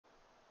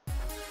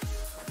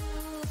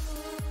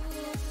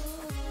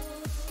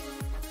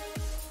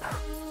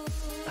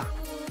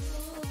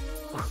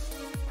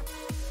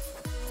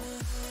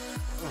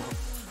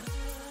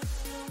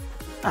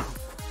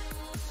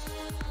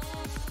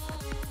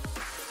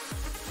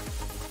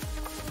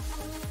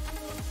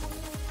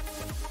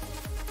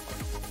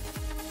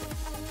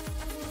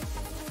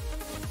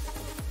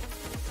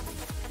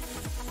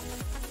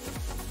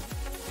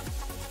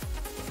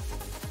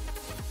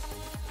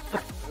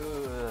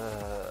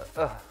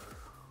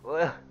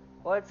Ugh.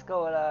 What's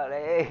going on?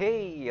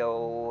 Hey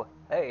yo,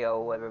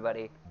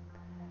 everybody.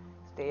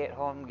 Stay at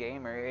home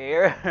gamer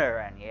here.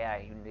 And yeah,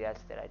 you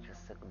guessed it, I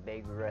just took a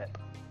big rip.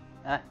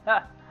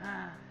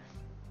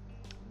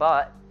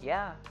 But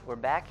yeah, we're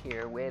back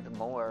here with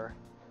more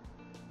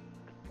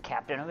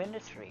Captain of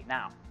Industry.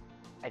 Now,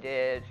 I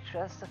did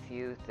just a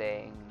few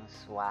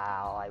things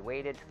while I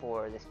waited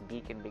for this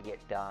beacon to get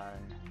done.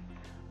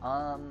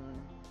 Um,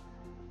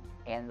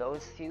 and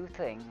those few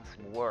things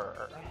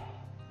were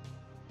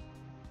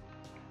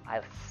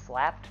I've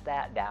slapped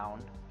that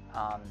down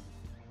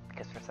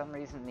because for some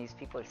reason these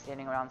people are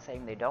standing around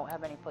saying they don't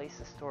have any place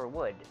to store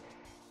wood,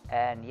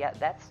 and yet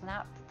that's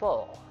not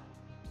full.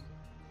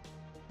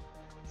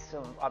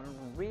 So I'm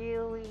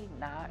really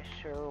not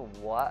sure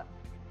what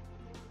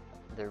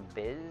their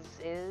biz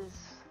is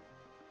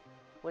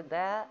with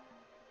that.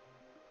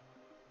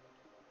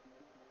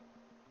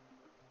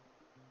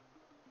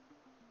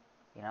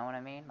 You know what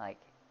I mean? Like,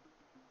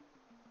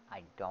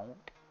 I don't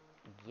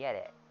get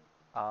it.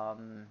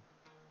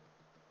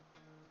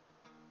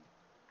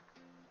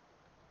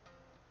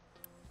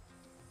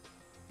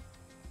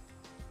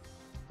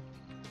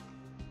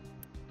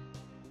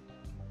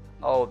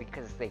 Oh,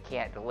 because they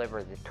can't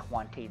deliver the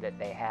 20 that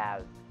they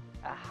have.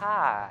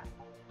 Aha!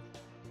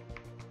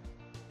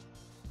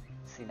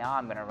 See, now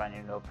I'm going to run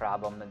into a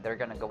problem that they're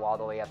going to go all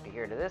the way up to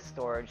here to this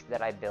storage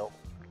that I built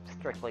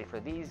strictly for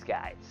these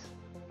guys.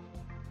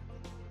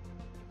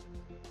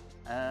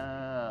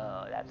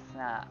 Oh, that's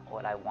not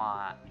what I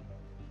want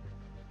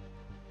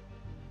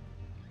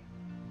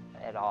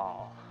at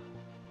all.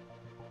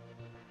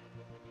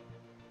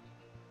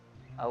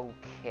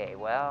 Okay,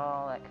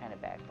 well, that kind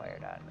of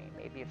backfired on me.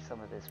 Maybe if some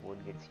of this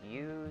wood gets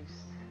used.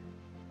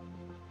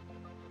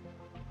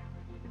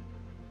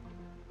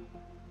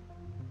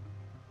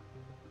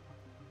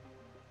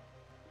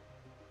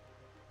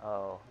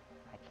 Oh,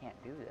 I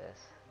can't do this.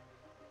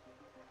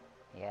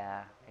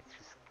 Yeah, it's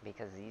just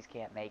because these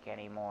can't make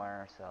any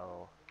more,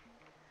 so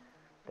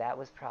that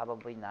was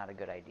probably not a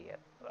good idea.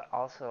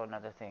 Also,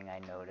 another thing I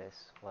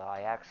noticed, well,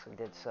 I actually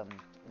did some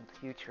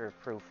future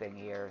proofing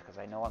here because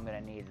I know I'm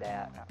going to need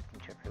that. Not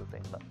future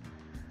proofing, but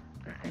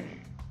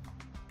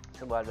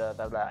so blah, blah,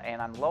 blah, blah.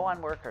 And I'm low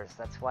on workers.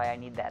 That's why I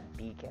need that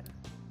beacon.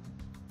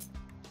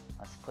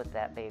 Let's put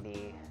that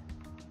baby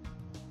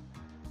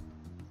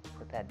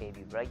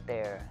right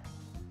there.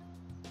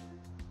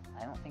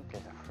 I don't think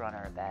there's a front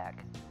or a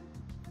back.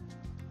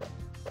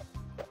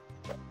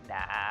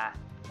 Nah,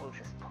 we'll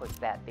just put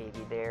that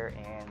baby there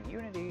and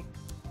Unity.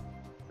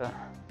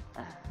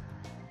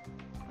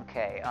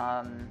 Okay,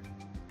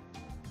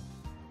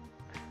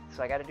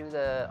 so I gotta do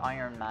the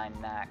iron mine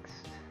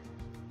next.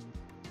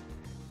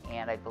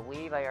 And I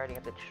believe I already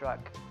have the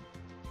truck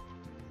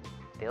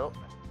built.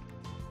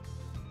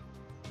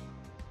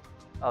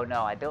 Oh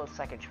no, I built a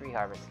second tree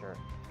harvester.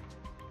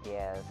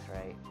 Yeah, that's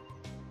right.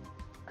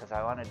 Because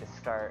I wanted to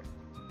start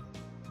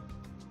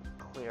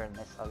clearing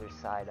this other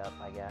side up,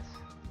 I guess.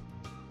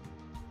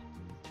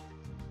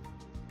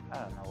 I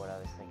don't know what I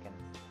was thinking.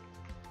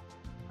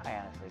 I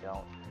honestly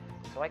don't.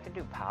 So I could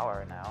do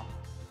power now.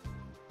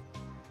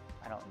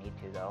 I don't need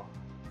to though.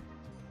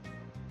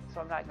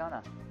 So I'm not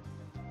gonna.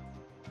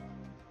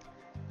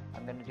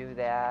 I'm gonna do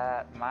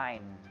that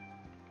mine.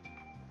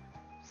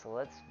 So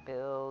let's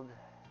build.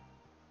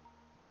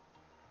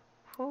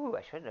 Whew,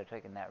 I shouldn't have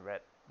taken that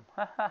rip.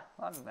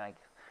 I'm like,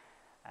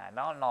 I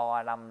don't know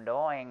what I'm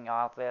doing,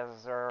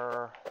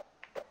 officer.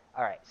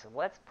 Alright, so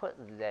let's put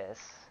this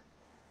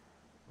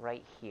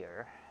right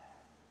here.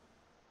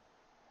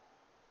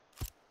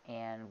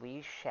 And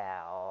we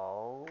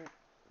shall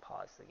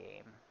pause the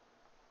game.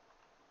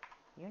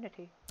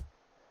 Unity.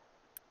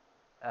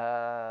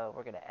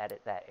 We're gonna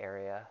edit that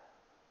area.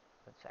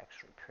 That's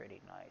actually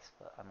pretty nice,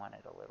 but I want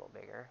it a little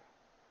bigger.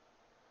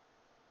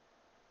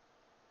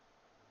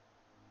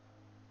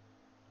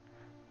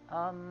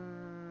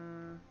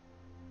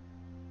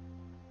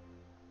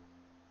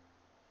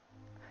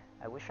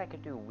 I wish I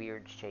could do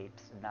weird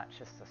shapes and not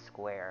just a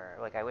square.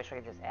 Like, I wish I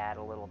could just add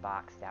a little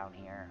box down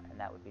here and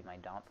that would be my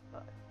dump,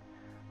 but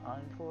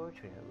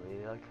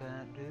unfortunately I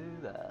can't do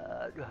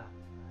that.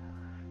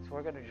 So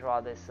we're gonna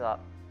draw this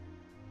up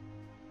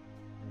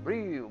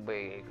real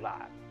big,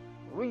 like,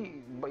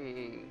 real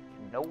big,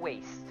 no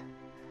waste.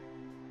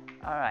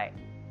 Alright,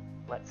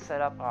 let's set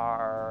up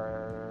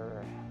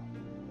our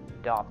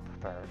dump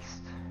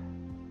first.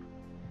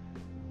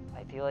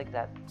 I feel like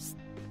that,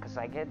 because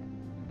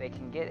they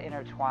can get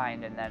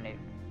intertwined and then it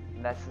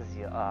messes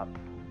you up.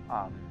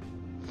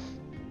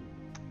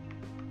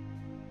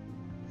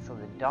 So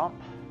the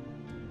dump,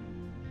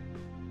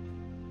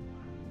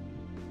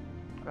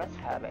 let's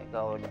have it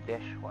go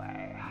this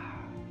way.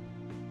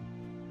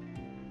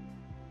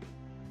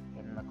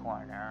 In the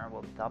corner,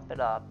 we'll dump it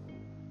up.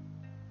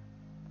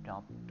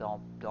 Dump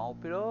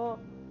it up.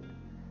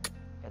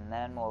 And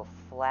then we'll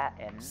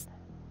flatten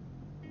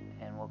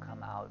and we'll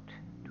come out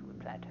to a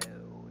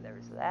plateau.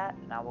 There's that.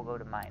 Now we'll go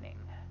to mining.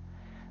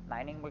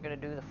 Mining, we're gonna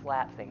do the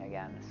flat thing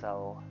again,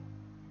 so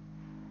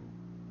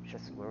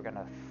we're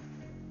gonna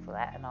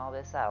flatten all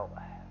this out.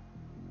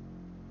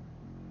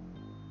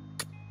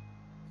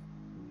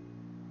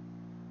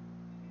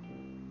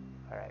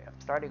 Alright, I'm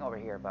starting over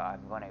here, but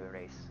I'm going to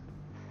erase.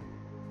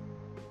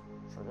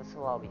 So this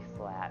will all be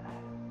flat.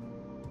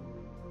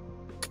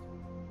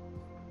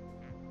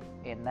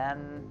 And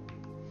then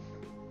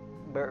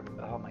burp.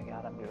 Oh my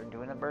god, I'm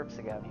doing the burps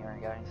again here,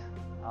 guys.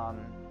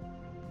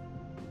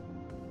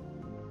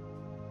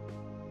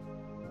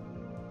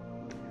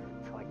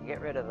 So I can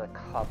get rid of a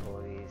couple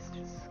of these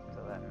just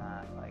so that I'm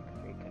not like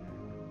freaking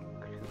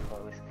too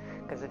close.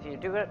 Because if you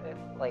do it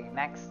like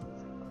next,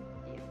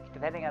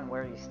 depending on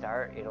where you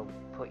start, it'll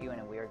put you in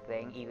a weird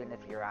thing. Even if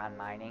you're on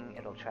mining,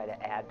 it'll try to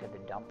add to the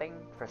dumping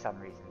for some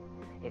reason.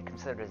 It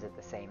considers it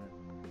the same.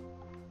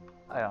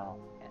 I don't know.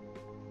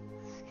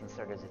 It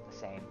considers it the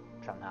same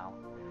somehow.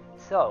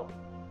 So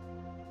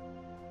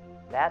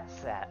that's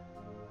set.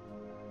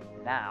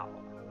 Now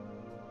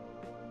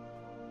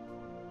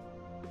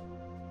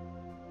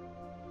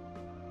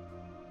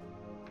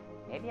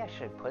maybe I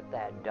should put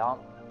that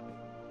dump.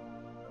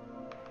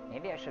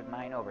 Maybe I should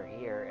mine over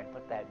here and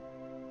put that.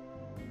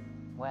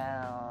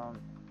 Well,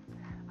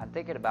 I'm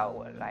thinking about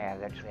what I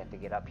eventually have to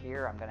get up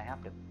here. I'm gonna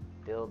have to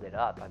build it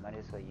up. I might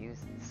as well use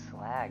the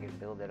slag and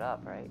build it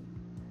up, right?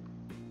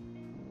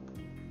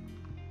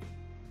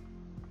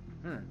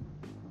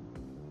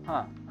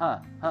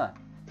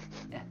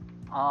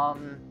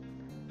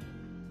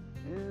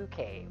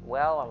 Okay,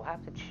 well, I'll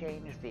have to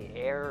change the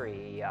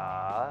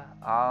area,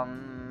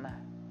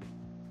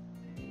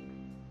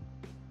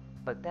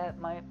 but that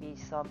might be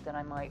something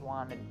I might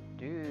want to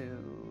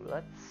do.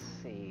 Let's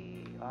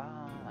see.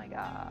 Oh my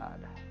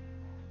god,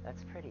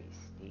 that's pretty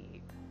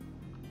steep.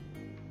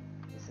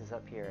 This is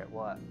up here at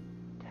what,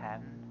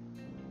 10?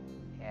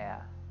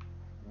 Yeah,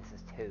 and this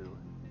is 2.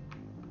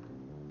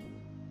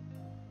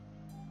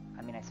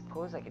 I mean, I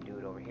suppose I could do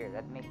it over here.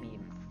 That'd make me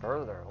even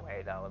further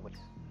away, though, which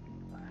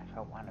I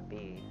don't want to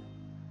be.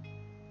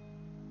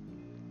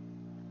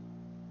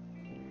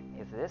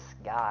 If this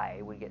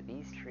guy would get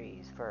these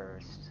trees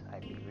first,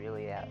 I'd be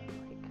really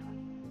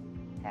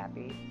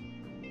happy.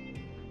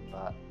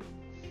 But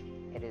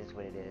it is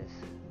what it is.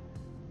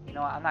 You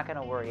know what? I'm not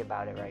going to worry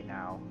about it right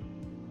now.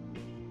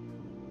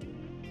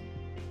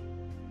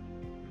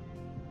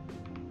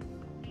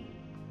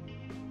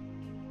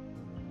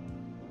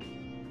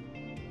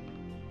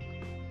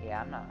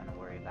 Yeah, I'm not going to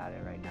worry about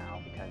it right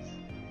now because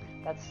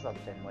that's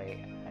something way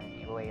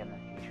in the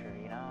future,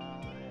 you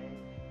know?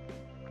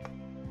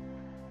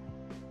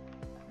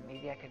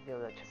 Maybe I could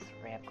build just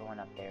a ramp going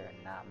up there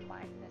and not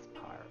mine this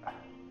part.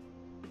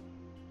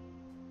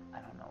 I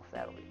don't know if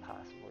that'll be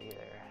possible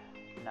either.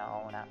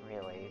 No, not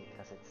really,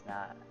 because it's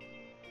not.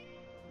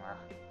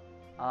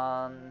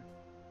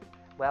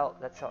 Well,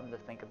 that's something to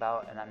think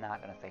about, and I'm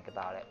not going to think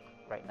about it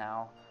right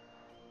now.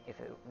 If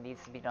it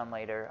needs to be done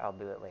later, I'll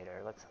do it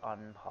later. Let's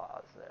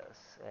unpause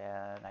this,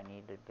 and I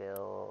need to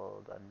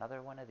build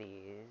another one of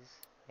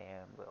these,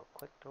 and we'll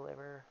quick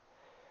deliver.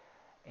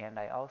 And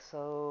I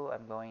also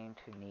am going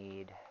to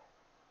need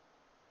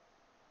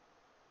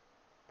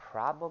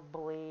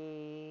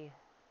probably,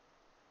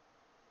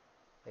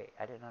 wait,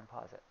 I didn't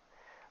unpause it.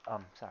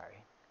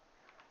 Sorry.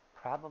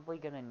 Probably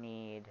gonna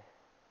need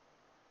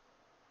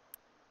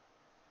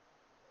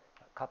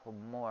a couple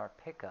more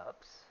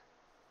pickups.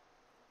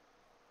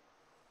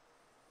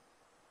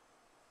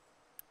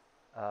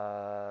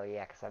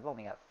 Yeah, because I've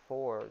only got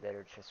 4 that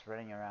are just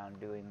running around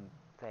doing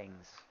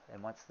things.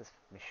 And once the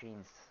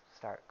machines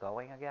start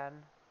going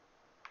again,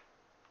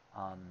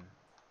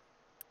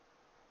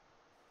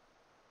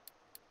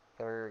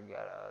 they're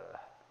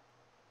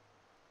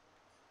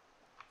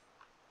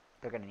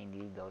gonna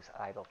need those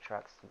idle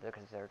trucks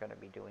because they're gonna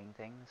be doing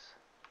things.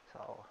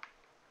 So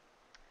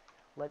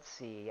let's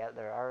see. Yeah,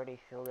 they're already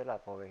filled it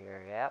up over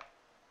here. Yep.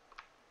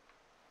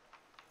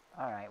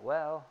 All right.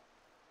 Well,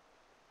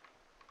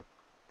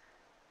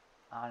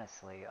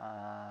 honestly,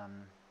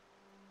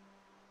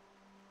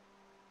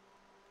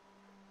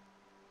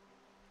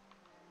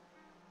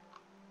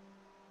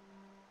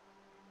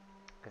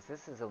 because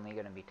this is only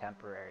going to be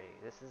temporary.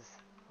 This is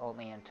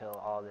only until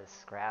all this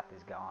scrap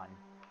is gone.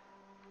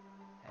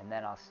 And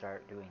then I'll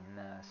start doing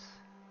this.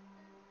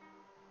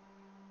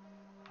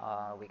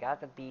 We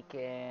got the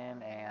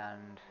beacon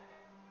and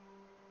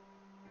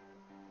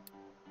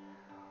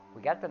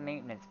we got the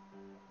maintenance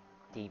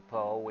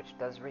depot, which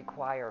does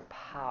require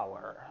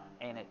power,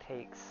 and it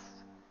takes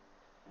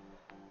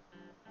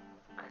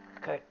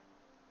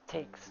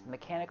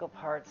mechanical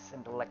parts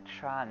and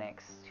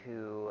electronics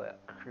to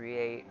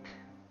create.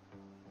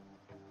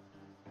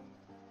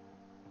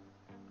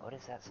 What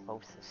is that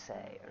supposed to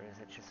say? Or is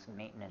it just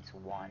maintenance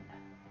 1?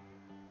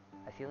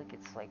 I feel like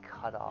it's like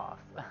cut off.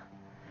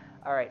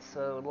 Alright,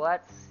 so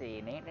let's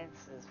see.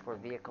 Maintenance is for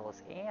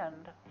vehicles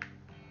and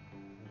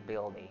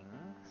buildings.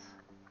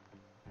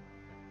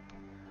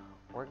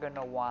 We're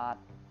gonna want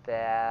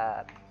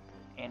that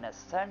in a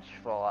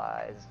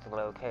centralized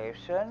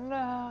location.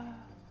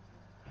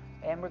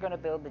 And we're gonna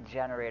build the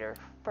generator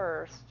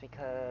first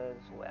because,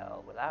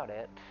 well, without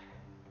it,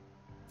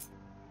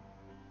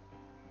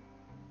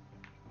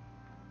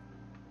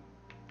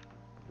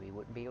 we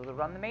wouldn't be able to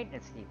run the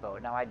maintenance depot.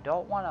 Now I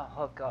don't want to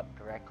hook up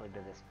directly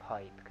to this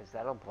pipe because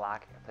that'll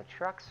block the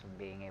trucks from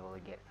being able to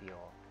get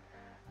fuel.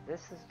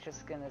 This is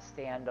just going to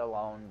stand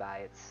alone by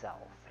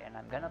itself, and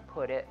I'm going to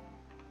put it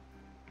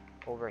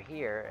over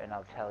here, and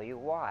I'll tell you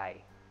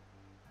why.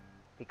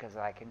 Because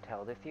I can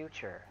tell the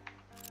future.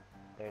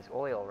 There's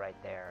oil right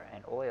there,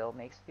 and oil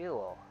makes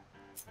fuel.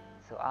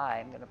 So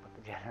I'm going to put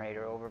the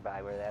generator over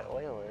by where that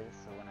oil is,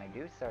 so when I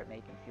do start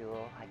making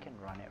fuel, I can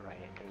run it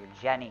right into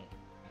the Jenny.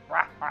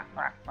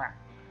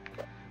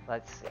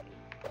 Let's see.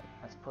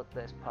 Let's put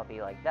this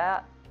puppy like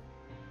that.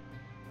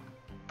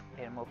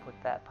 And we'll put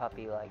that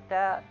puppy like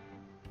that.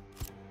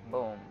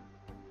 Boom.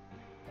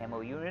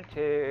 Ammo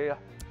unity.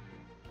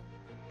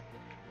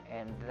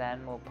 And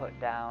then we'll put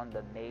down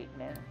the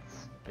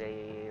maintenance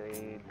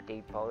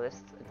depot.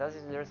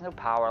 There's no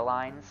power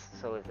lines,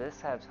 so if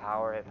this has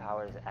power, it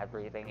powers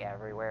everything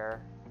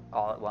everywhere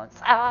all at once.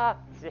 Ah!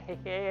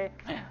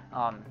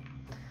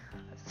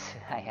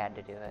 I had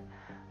to do it.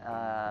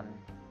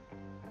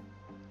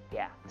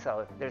 Yeah,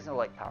 so there's no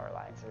like power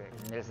lines.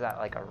 There's not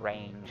like a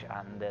range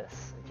on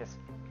this. It just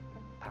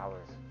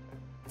powers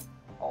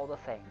all the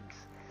things.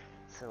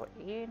 So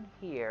in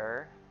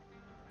here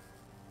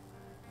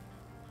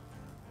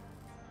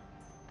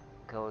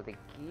go the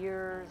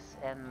gears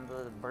and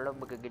the blah.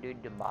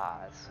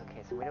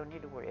 Okay, so we don't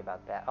need to worry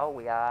about that. Oh,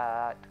 we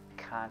got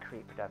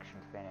concrete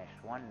production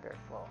finished.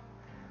 Wonderful.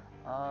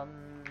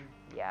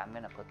 Yeah, I'm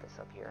gonna put this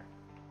up here.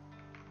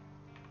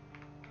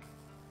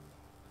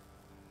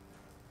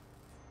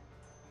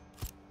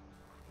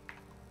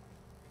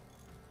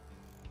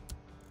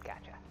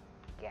 Gotcha.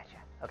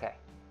 Okay.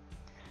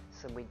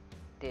 So we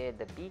did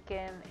the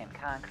beacon and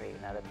concrete.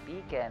 Now the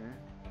beacon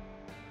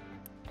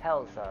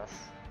tells us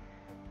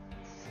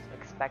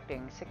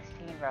expecting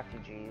 16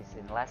 refugees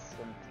in less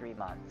than 3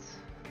 months.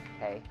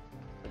 Okay?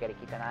 We gotta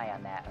keep an eye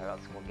on that or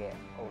else we'll get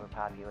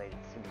overpopulated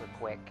super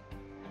quick.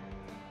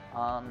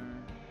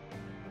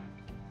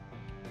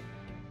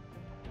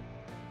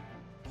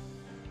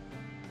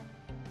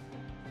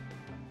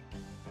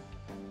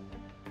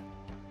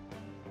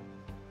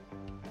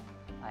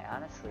 I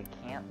honestly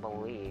can't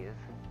believe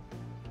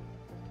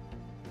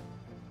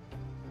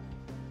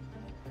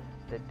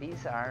that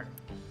these aren't.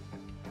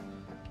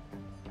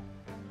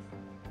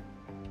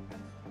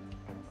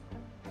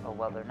 Oh,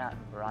 well, they're not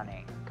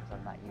running because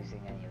I'm not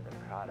using any of the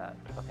product.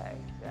 Okay,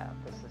 yeah,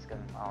 this is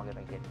all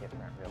gonna get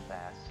different real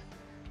fast.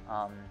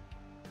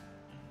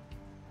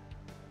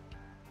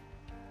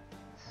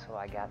 So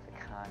I got the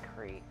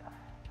concrete.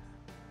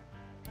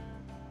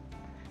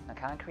 Now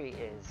concrete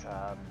is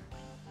a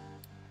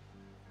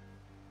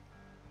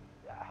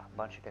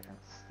bunch of different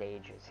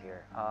stages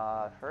here.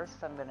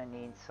 First I'm gonna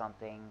need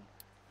something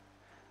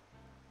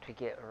to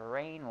get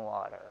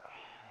rainwater.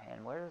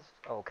 And where's,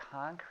 oh,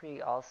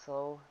 concrete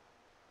also.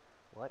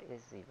 What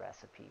is the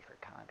recipe for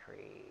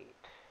concrete?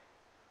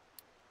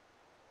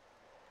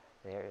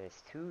 There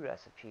is 2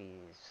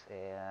 recipes,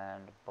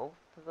 and both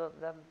of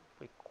them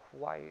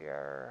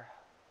require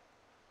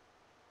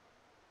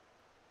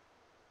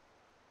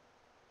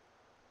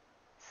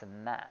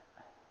cement.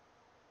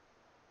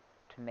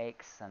 To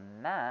make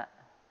cement,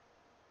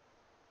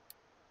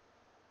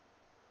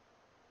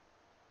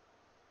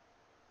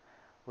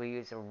 we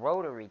use a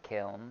rotary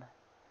kiln,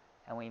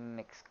 and we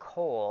mix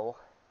coal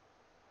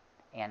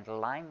and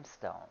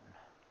limestone.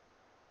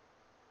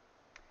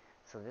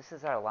 So this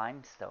is our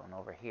limestone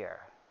over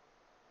here.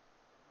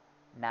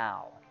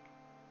 Now,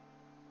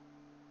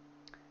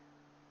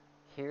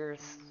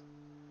 here's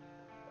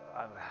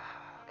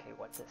okay,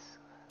 let's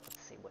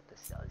see what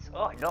this does.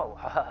 Oh no.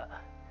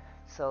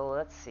 So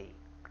let's see.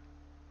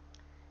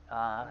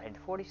 In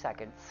 40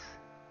 seconds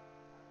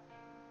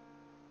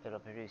it'll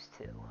produce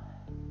 2.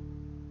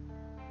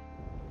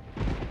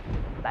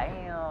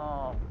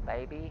 Bam,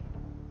 baby.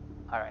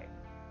 Alright.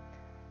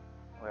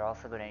 We're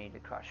also going to need the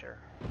crusher.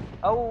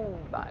 Oh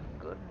my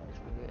goodness,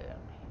 we're getting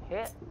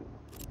hit.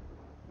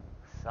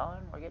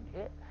 Son, we're getting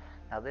hit.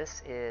 Now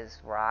this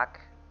is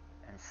rock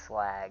and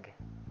slag.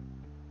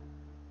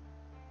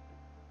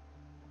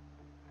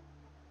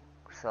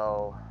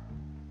 So,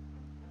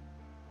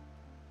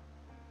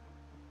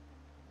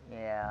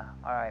 yeah,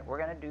 alright, we're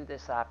going to do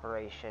this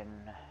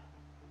operation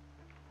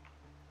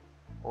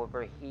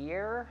over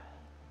here.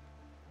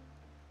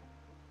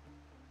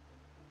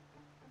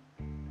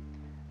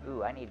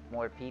 Ooh, I need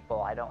more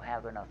people. I don't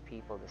have enough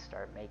people to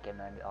start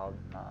making all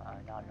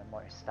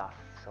more stuff.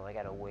 So I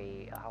gotta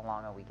wait. How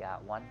long have we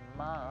got? 1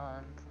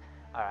 month.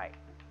 Alright.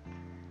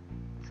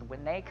 So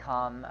when they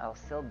come, I'll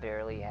still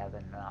barely have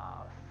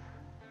enough.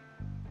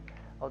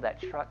 Oh,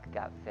 that truck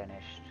got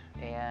finished.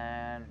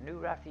 And new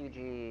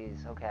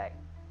refugees. Okay.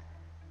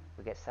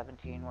 We get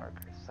 17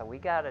 workers. So we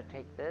gotta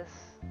take this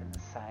and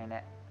assign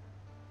it.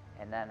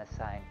 And then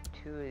assign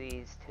 2 of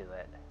these to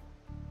it.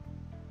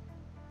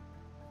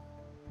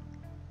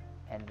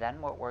 And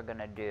then what we're going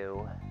to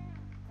do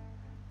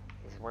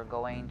is we're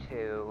going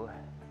to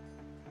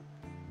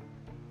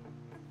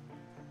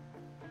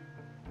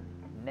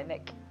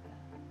mimic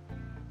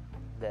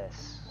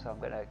this. So I'm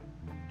going to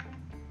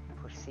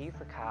push C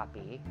for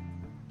copy.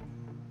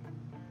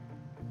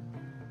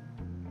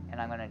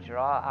 And I'm going to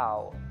draw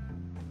out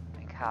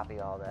and copy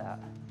all that.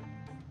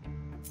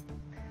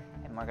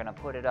 And we're going to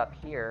put it up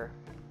here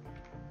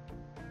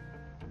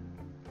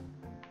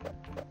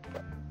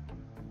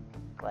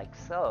like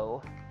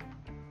so.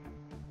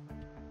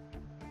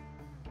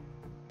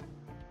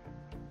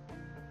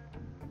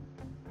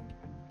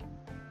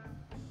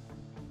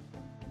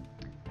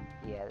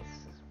 Yeah, this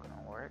is going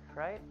to work,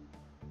 right?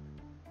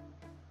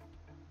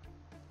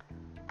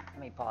 Let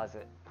me pause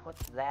it. Put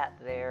that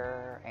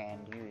there and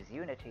use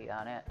Unity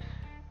on it.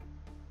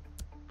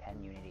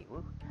 10 Unity,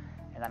 woo.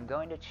 And I'm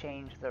going to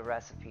change the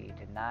recipe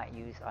to not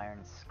use iron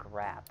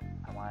scrap.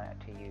 I want it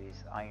to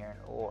use iron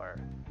ore.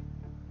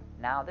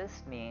 Now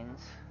this means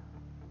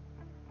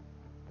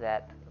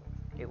that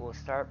it will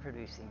start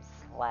producing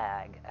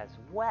slag as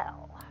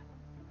well,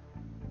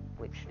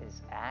 which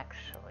is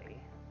actually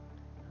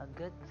a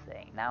good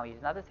thing. Now,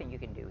 another thing you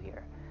can do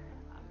here,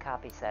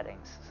 copy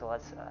settings. So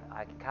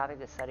I can copy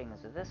the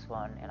settings of this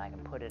one, and I can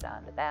put it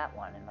onto that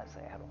one, and let's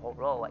say I have a whole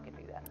row, I can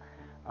do that.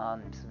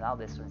 So now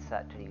this one's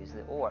set to use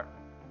the ore.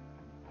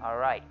 All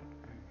right.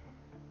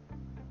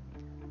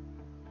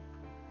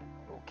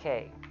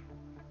 Okay.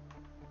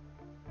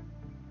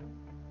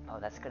 Oh,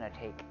 that's going to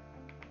take,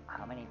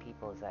 how many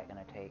people is that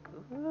going to take?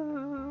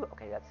 Ooh,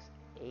 okay, that's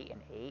 8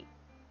 and 8.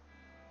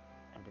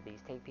 And do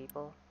these take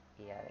people?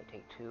 Yeah, they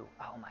take 2.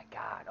 Oh my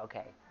god,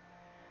 okay.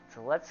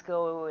 So let's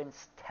go and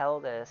tell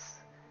this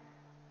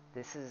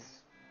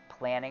is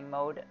planning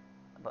mode,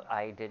 but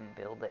I didn't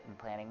build it in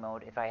planning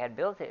mode. If I had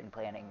built it in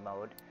planning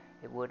mode,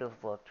 it would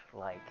have looked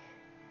like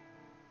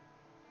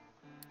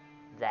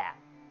that.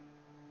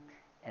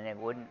 And it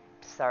wouldn't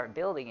start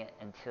building it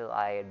until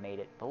I had made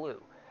it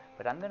blue.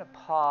 But I'm going to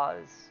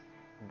pause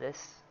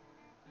this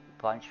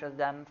bunch of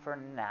them for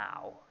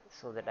now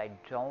so that I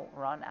don't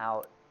run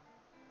out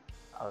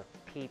of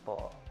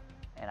people.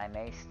 And I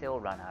may still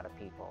run out of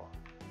people.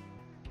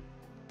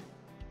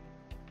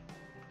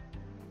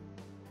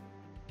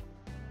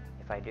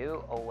 If I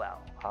do, oh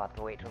well. I'll have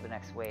to wait till the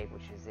next wave,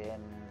 which is in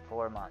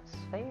 4 months.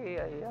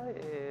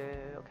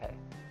 Okay.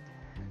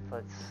 So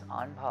let's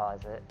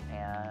unpause it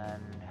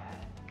and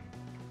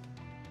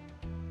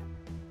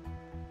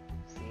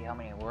see how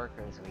many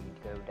workers we can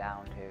go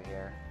down to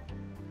here.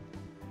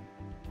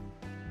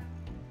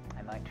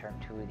 I might turn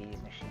 2 of these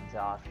machines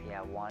off.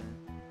 Yeah, 1.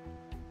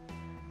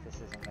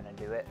 This isn't going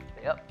to do it.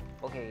 Yep.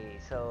 Okay,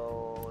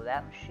 so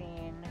that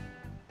machine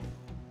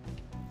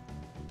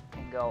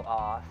can go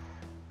off.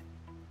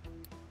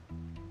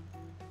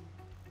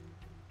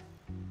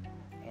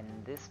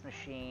 And this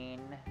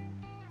machine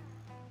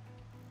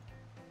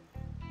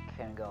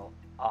can go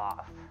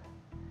off.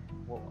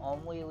 We'll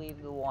only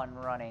leave the one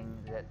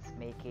running that's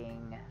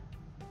making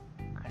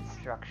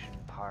construction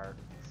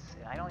parts.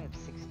 And I only have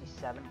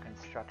 67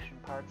 construction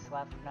parts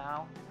left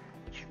now,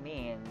 which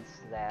means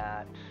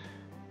that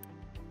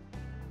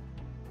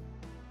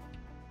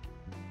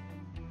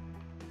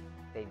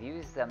they've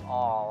used them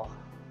all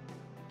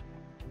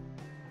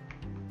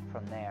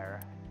from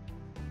there.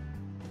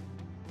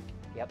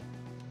 Yep.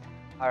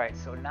 Alright,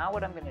 so now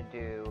what I'm going to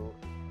do,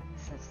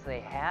 since they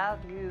have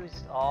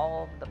used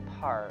all of the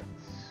parts,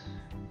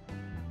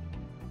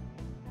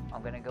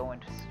 I'm going to go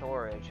into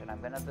storage, and I'm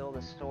going to build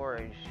a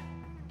storage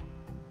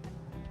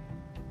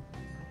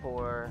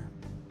for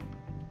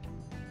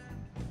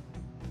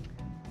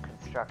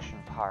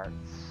construction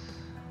parts.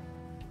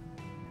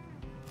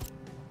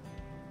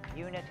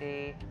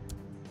 Unity,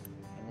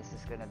 and this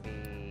is going to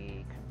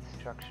be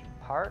construction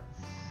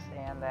parts,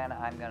 and then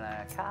I'm going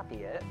to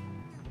copy it,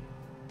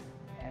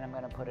 and I'm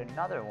going to put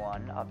another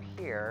one up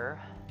here.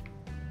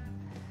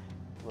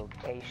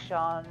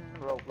 Rotation,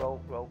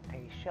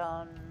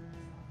 rotation,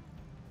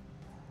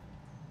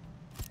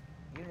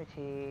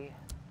 Unity.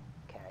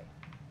 Okay.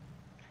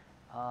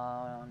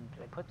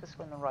 Did I put this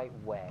one the right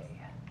way?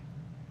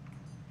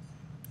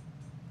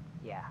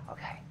 Yeah,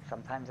 okay.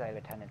 Sometimes I have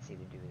a tendency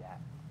to do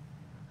that.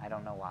 I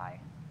don't know why.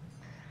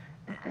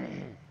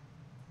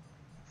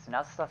 So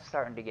now stuff's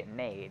starting to get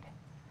made.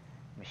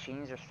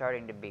 Machines are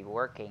starting to be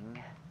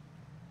working.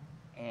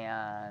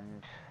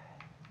 And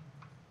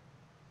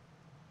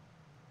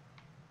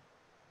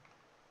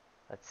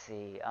let's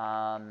see.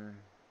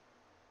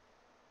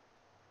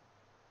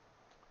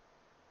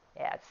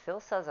 Yeah, it still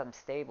says I'm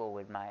stable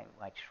with my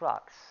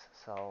trucks.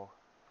 So,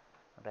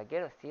 but I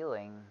get a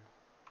feeling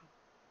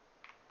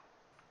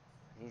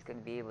he's going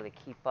to be able to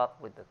keep up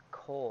with the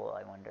coal,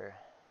 I wonder.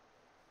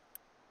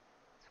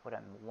 That's what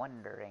I'm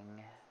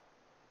wondering.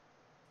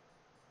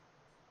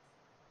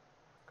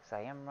 Because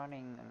I am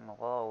running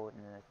low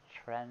and the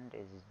trend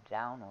is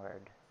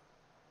downward.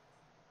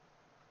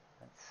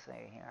 Let's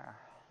see here.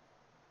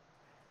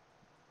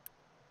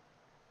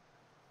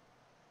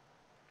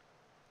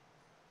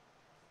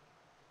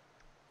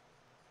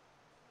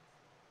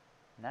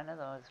 None of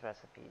those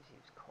recipes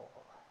use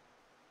coal.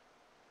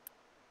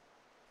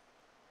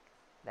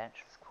 That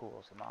just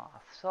cools them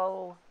off.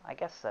 So, I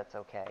guess that's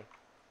okay.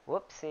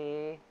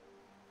 Whoopsie.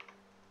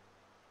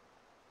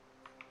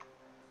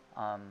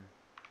 Okay.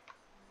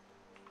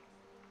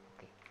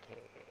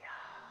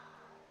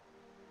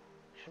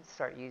 Should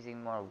start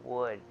using more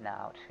wood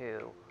now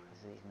too,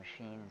 because of these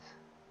machines.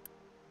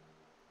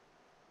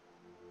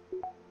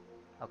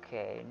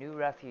 Okay, new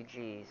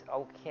refugees.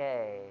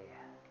 Okay.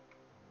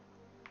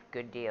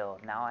 Good deal.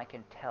 Now I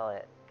can tell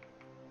it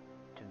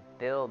to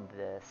build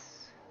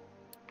this.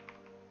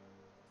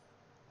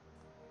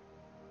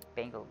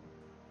 Bingo.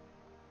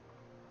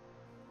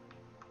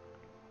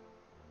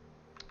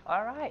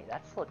 Alright,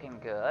 that's looking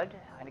good.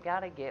 I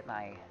gotta get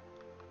my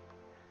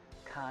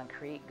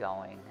concrete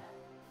going.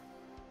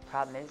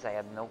 Problem is, I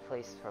have no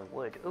place for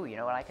wood. Ooh, you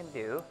know what I can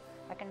do?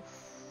 I can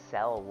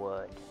sell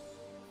wood.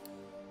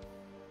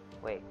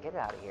 Wait, get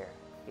out of here.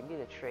 Give me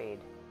the trade.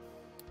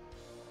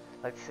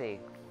 Let's see.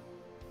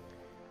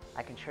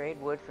 I can trade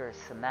wood for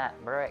cement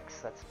bricks.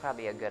 That's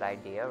probably a good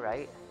idea,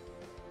 right?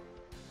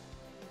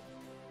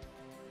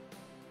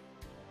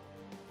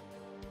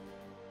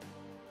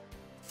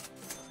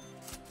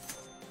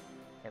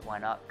 It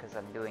went up because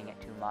I'm doing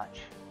it too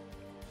much.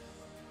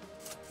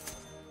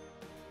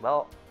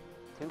 Well,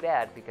 too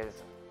bad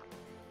because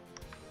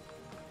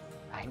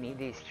I need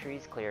these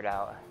trees cleared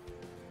out.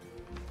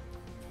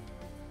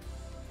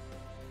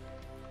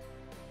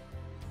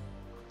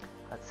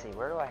 Let's see,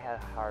 where do I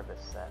have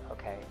harvest set?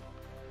 Okay.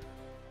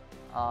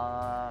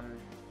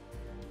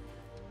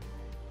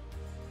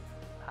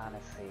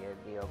 Honestly,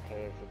 it'd be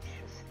okay if it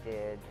just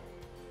did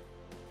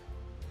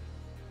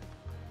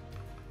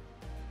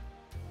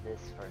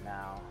this for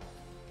now.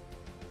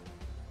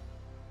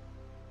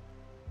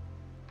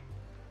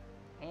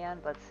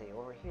 And let's see,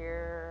 over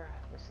here,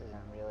 this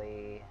isn't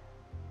really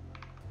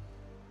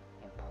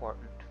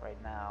important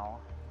right now.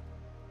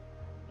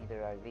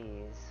 Neither are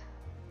these.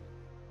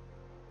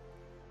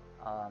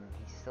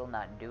 He's still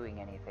not doing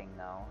anything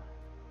though.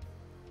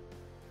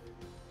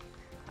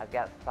 I've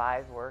got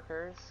 5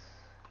 workers,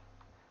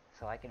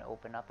 so I can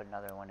open up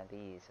another one of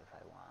these if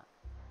I want.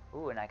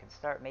 Ooh, and I can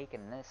start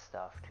making this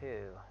stuff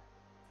too,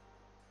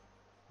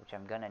 which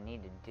I'm gonna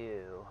need to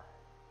do.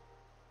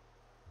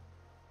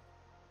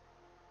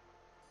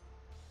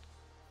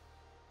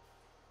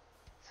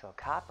 So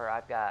copper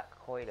I've got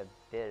quite a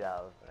bit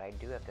of, but I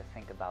do have to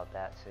think about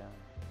that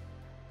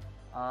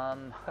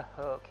soon.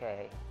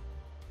 Okay.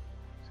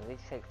 So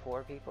these take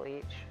 4 people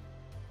each.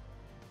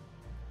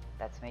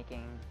 That's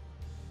making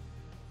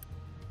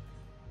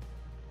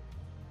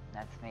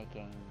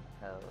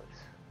those.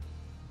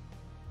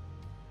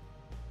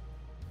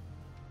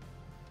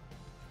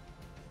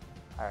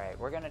 Alright,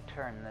 we're gonna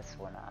turn this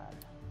one on.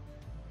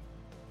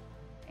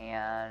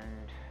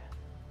 And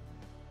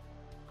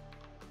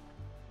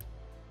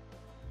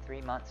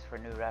 3 months for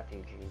new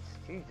refugees.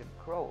 Jeez,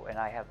 crow. And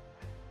I'm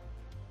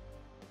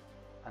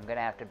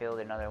gonna have to build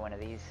another one of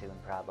these soon,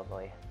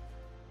 probably.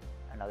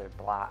 Another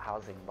block,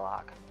 housing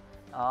block.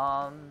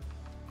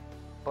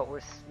 But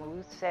we're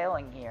smooth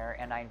sailing here,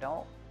 and I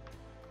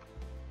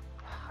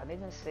made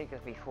the mistake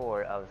of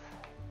before of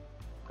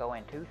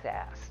going too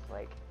fast.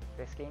 Like,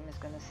 this game is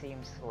gonna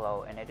seem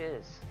slow, and it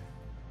is.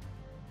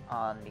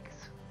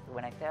 Because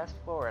when I fast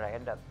forward,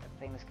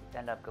 things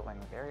end up going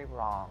very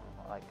wrong.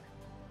 Like,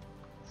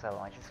 so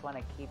I just want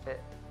to keep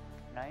it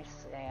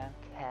nice and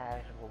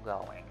casual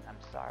going. I'm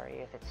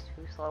sorry if it's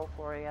too slow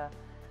for you.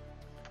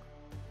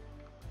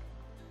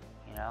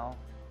 You know,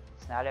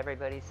 it's not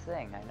everybody's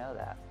thing, I know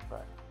that.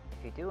 But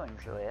if you do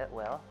enjoy it,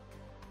 well,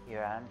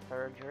 you're on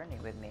for a journey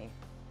with me.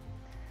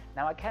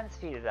 Now I can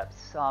speed it up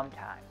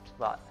sometimes,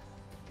 but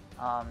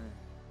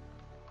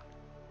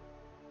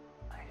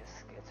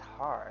it's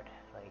hard.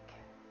 Like,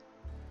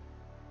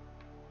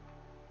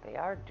 they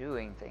are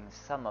doing things,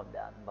 some of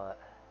them, but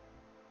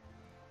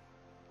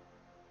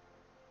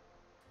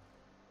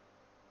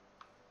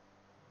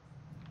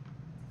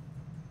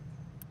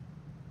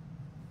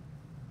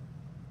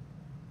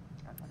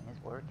that one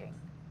is working.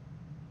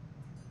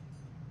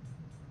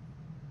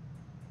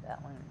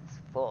 That one's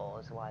full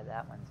is why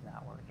that one's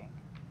not working.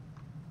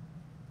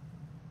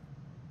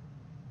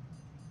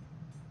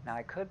 Now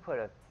I could put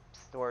a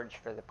storage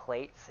for the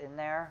plates in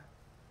there,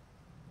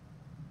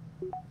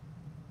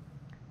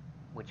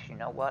 which, you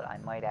know what, I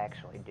might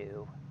actually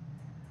do.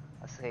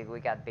 Let's see, we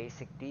got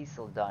basic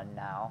diesel done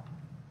now.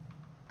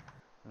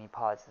 Let me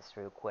pause this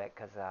real quick,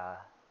 because I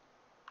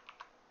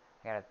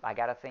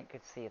gotta think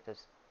and see if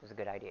this is a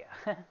good idea.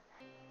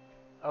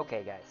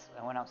 Okay guys,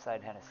 I went outside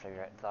and had a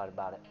cigarette and thought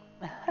about it.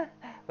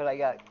 But I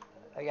got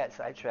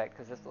sidetracked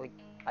because it's like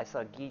I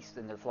saw geese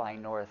and they're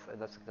flying north, and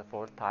that's like the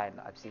 4th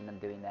time I've seen them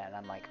doing that, and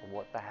I'm like,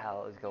 what the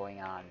hell is going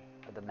on?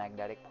 Are the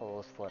magnetic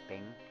poles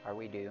flipping? Are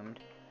we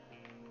doomed?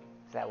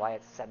 Is that why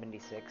it's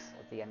 76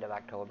 at the end of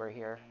October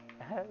here?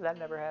 That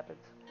never happens.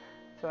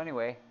 So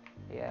anyway,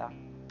 yeah,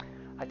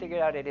 I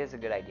figured out it is a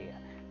good idea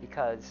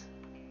because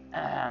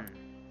I'm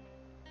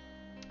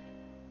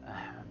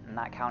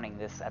not counting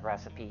this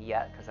recipe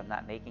yet because I'm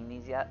not making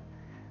these yet.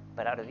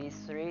 But out of these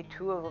 3,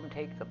 2 of them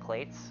take the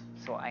plates.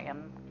 So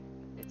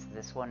it's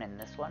this one and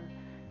this one.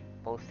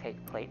 Both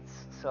take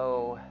plates.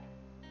 So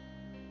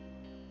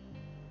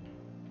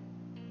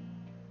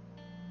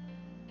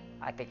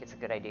I think it's a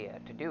good idea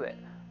to do it.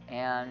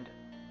 And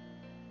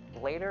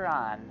later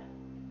on,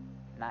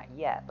 not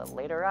yet, but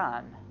later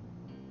on,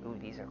 Ooh,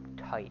 these are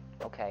tight.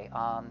 Okay,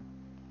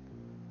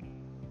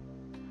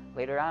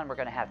 later on we're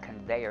gonna have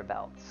conveyor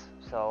belts,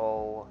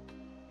 so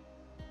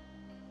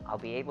I'll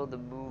be able to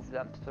move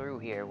them through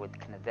here with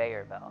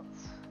conveyor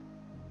belts.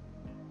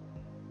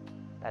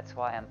 That's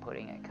why I'm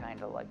putting it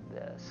kind of like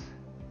this.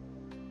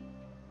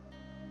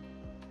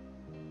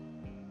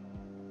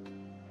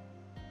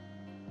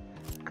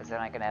 Because then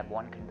I can have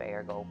one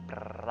conveyor go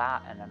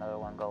brrrah, and another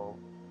one go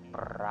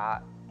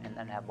brrrah, and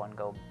then have one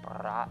go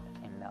brrrah,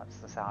 and that's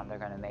the sound they're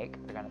gonna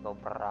make. They're gonna go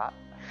brrrah.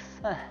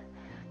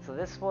 So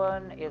this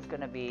one is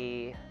gonna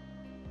be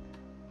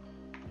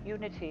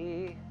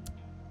Unity,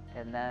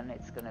 and then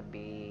it's gonna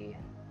be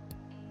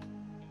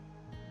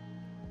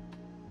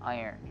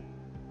Iron.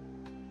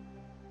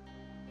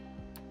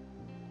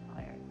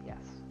 Iron, yes.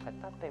 I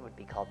thought they would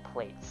be called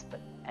plates, but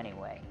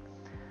anyway.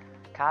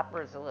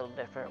 Copper is a little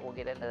different. We'll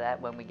get into that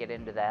when we get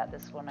into that.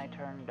 This one I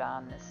turned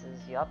on. This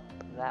is, yup,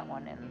 that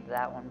one and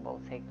that one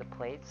both take the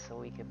plates, so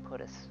we can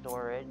put a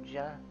storage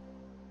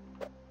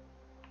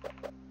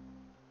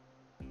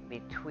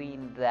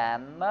between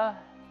them.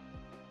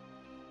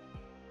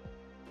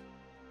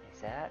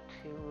 Is that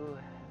too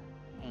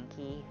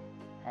hinky?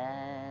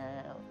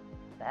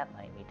 That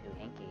might be too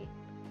hinky.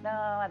 No,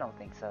 I don't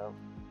think so.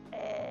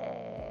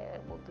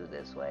 We'll do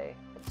this way.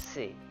 Let's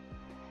see.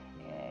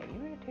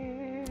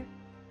 Unity.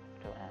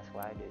 Don't ask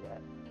why I do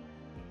that.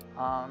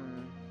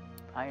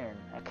 Iron.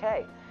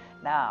 Okay.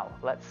 Now,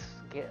 let's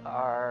get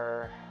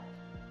our...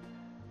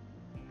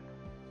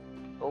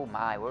 Oh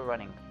my, we're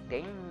running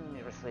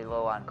dangerously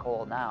low on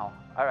coal now.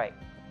 Alright.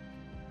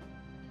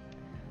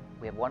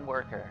 We have one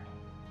worker.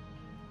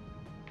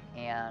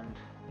 And...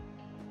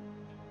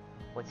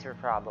 what's your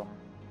problem?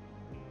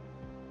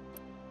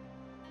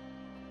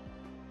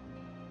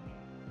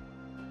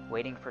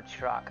 Waiting for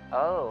truck.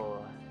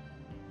 Oh.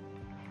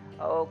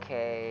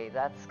 Okay,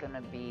 that's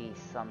gonna be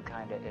some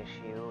kind of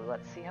issue.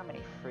 Let's see how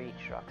many free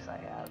trucks I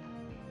have.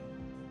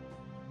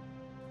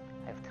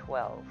 I have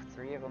 12.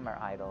 3 of them are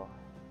idle.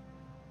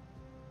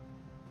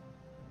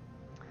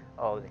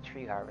 Oh, the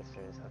tree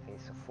harvesters. Okay,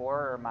 so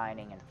 4 are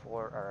mining and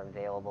 4 are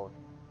available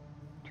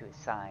to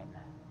assign.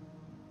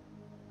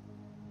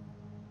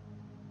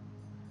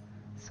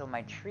 So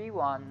my tree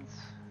ones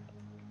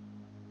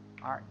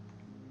aren't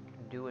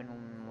doing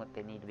what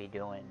they need to be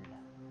doing.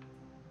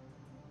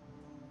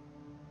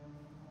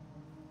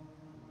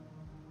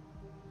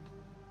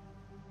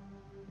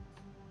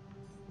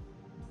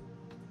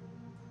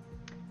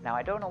 Now,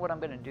 I don't know what I'm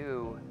going to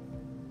do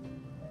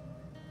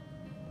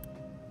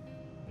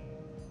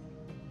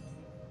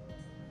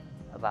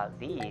about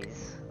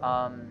these.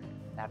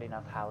 Not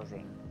enough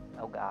housing.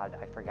 Oh god,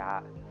 I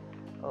forgot.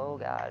 Oh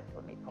god,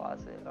 let me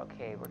pause it.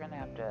 Okay, we're going to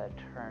have to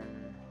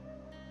turn...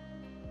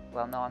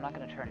 Well, no, I'm not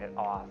going to turn it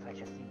off. I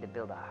just need to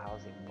build a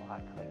housing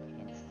block like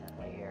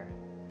instantly here.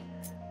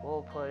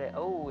 We'll put it...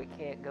 Oh, it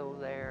can't go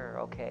there.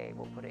 Okay,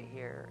 we'll put it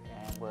here.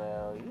 And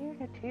we'll...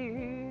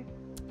 Unity.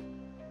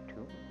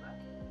 2.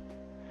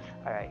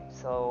 Alright,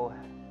 so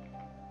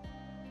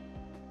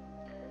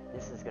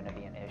this is going to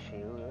be an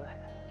issue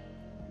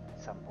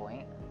at some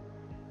point.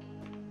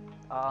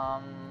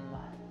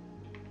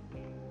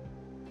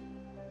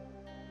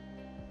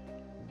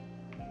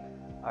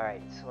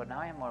 Alright, so now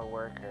I have more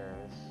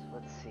workers.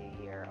 Let's see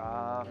here.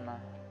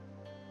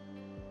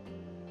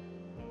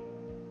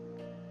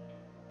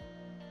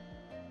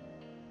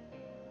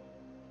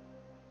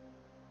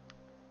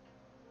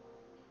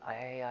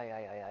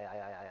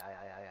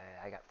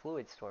 I got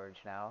fluid storage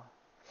now,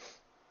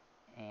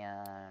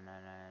 and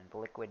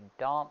liquid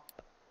dump,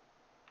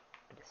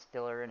 a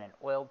distiller and an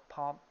oil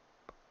pump,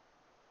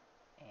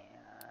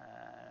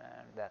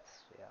 and that's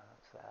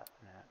that.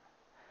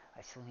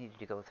 I still needed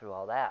to go through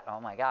all that. Oh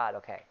my god.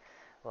 Okay.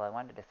 Well, I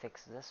wanted to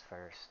fix this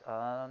first.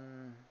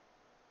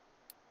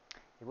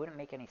 It wouldn't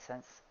make any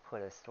sense to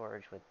put a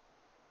storage with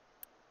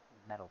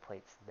metal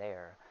plates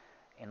there,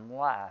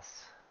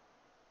 unless.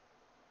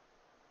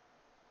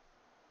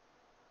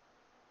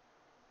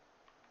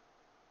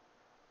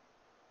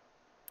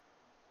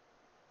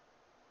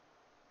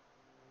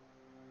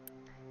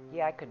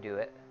 Yeah, I could do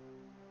it.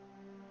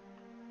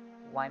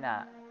 Why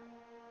not?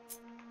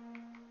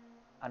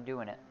 I'm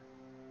doing it.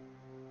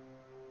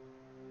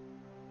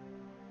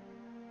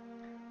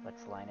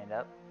 Let's line it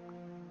up.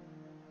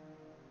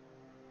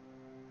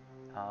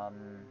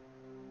 I'm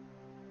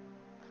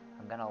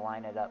gonna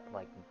line it up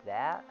like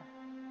that.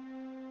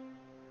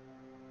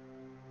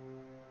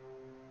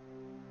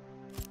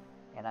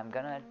 And I'm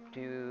gonna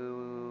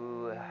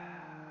do...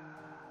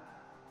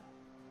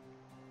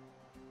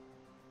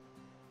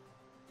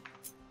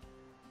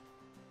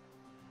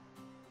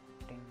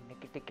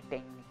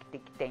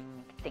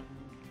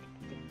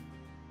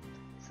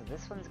 So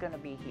this one's gonna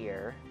be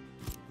here.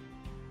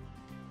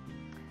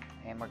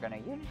 And we're gonna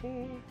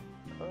Unity.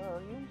 Oh,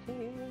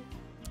 Unity.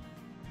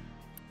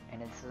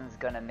 And this one's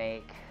gonna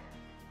make...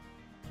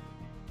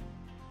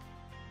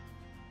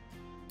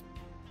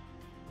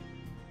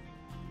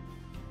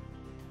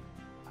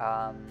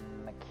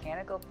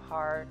 mechanical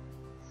parts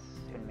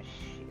and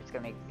machine. It's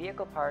gonna make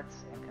vehicle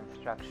parts and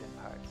construction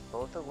parts,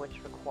 both of which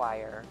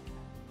require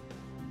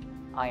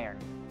iron.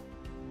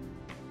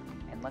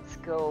 And let's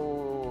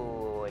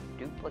go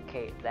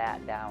duplicate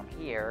that down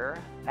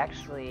here.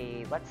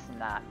 Actually, let's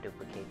not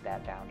duplicate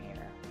that down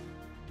here.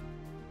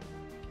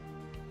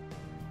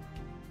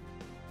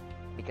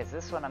 Because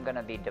this one I'm going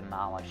to be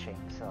demolishing,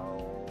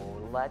 so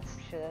let's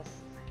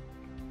just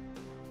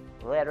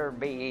let her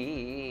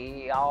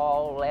be.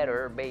 Oh, let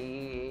her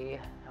be.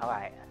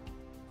 Alright.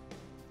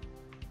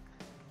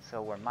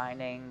 So we're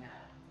mining.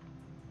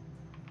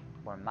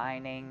 We're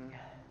mining.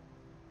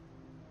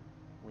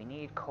 We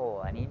need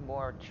coal. I need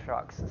more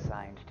trucks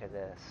assigned to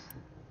this.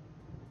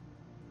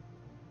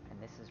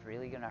 And this is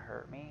really going to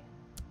hurt me.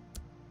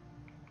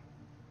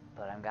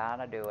 But I'm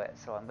gonna do it,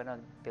 so I'm gonna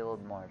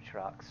build more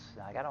trucks.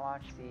 Now, I gotta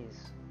watch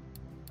these.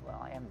 Well,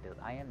 I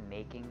am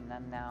making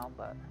them now,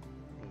 but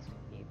these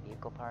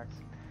vehicle parts.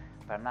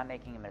 But I'm not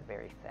making them at a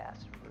very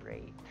fast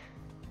rate.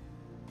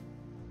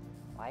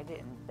 Why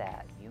didn't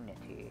that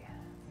Unity?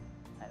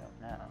 I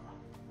don't know.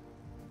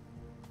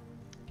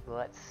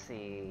 Let's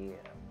see.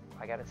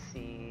 I gotta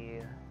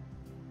see.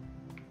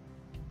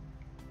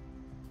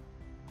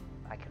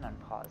 I can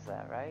unpause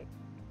that, right?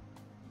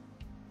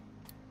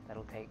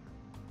 That'll take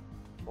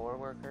 4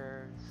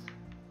 workers,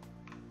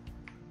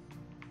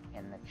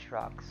 and the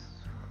trucks,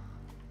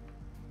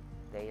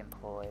 they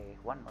employ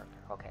 1 worker.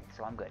 Okay,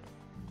 so I'm good.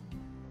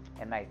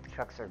 And my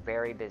trucks are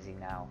very busy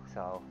now,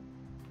 so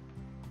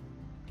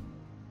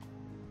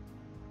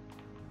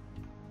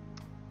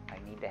I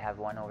need to have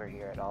 1 over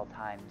here at all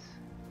times.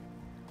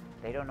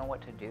 They don't know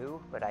what to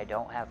do, but I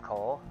don't have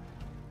coal.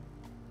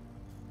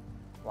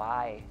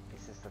 Why?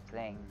 This is the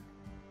thing.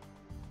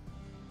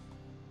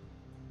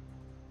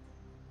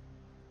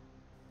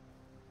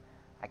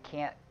 I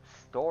can't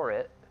store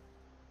it.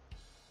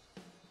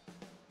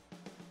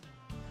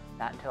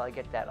 Not until I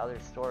get that other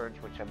storage,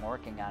 which I'm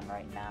working on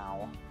right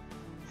now.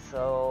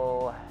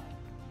 So,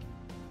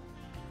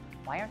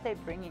 why aren't they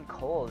bringing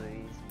coal to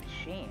these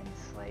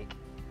machines? Like,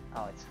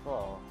 oh, it's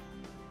full.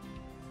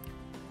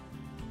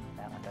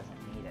 That one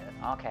doesn't need it.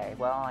 Okay,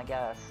 well, I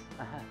guess.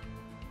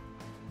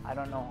 I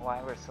don't know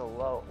why we're so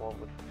low. Well,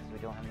 because we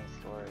don't have any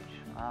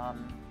storage.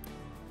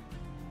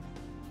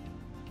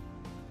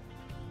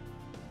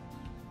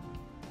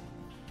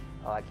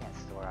 Oh, I can't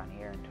store on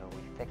here until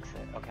we fix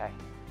it. Okay.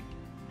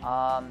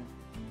 Now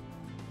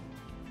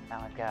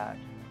I've got...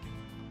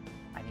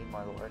 I need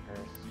more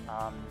workers.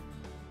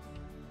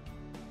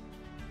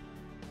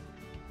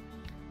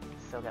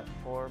 Still got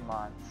 4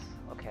 months.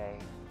 Okay.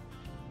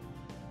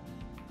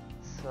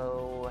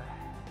 So...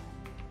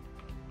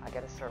 I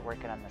gotta start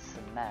working on the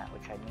cement,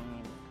 which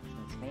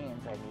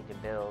means I need to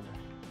build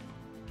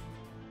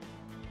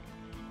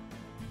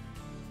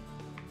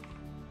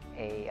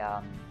a,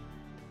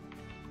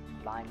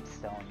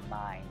 limestone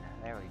mine.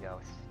 There we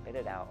go. Spit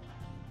it out.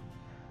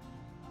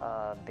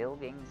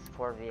 Buildings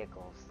for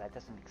vehicles. That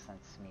doesn't make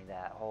sense to me.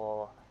 That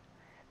whole...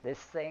 This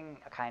thing,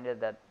 kind of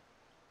that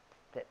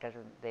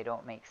doesn't... They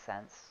don't make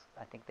sense.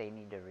 I think they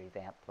need to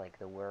revamp, like,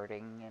 the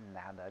wording and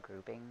the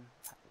grouping.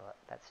 But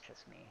that's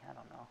just me. I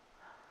don't know.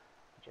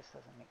 It just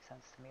doesn't make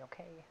sense to me.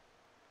 Okay.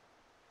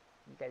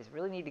 You guys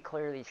really need to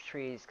clear these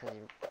trees because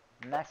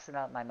you're messing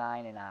up my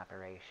mine in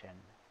operation.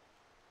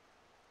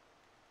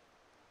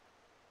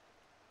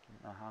 I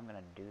don't know how I'm going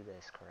to do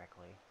this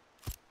correctly.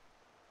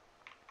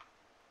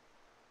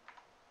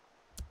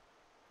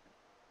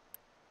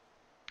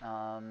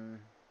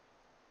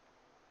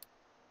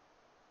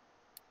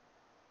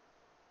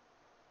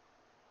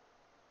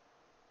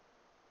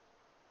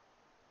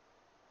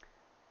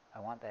 I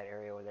want that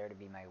area over there to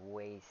be my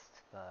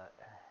waste, but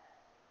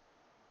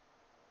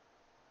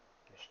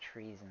there's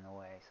trees in the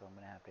way, so I'm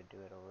going to have to do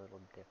it a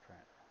little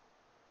different.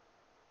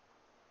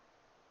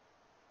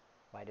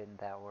 Why didn't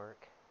that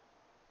work?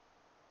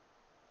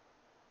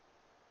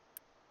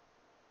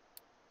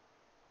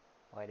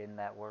 Why didn't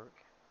that work?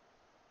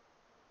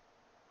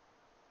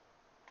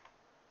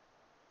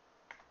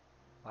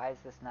 Why is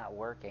this not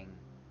working?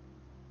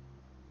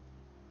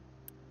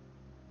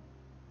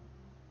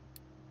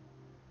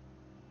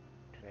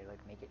 Did I,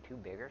 like, make it too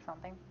big or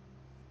something?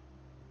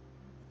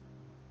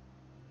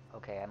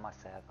 Okay, I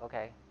must have.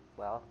 Okay,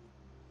 well,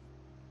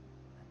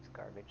 that's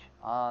garbage.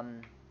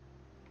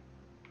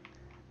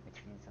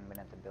 Which means I'm gonna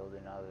have to build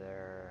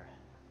another...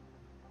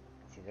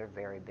 See, they're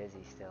very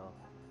busy still.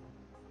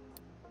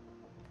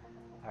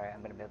 Alright,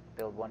 I'm gonna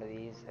build 1 of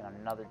these and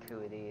another 2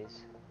 of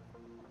these.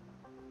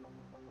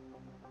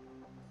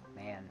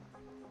 Man,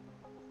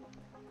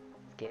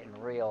 it's getting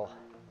real.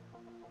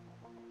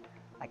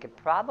 I could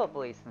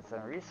probably, since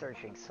I'm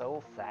researching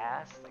so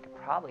fast, I could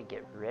probably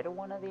get rid of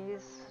 1 of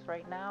these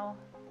right now.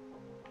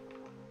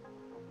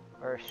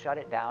 Or shut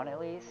it down at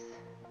least.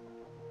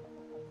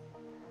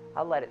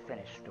 I'll let it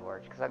finish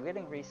storage, because I'm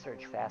getting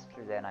research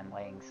faster than I'm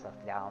laying stuff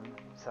down.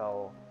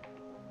 So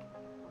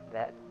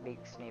that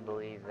makes me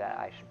believe that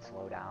I should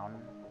slow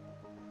down.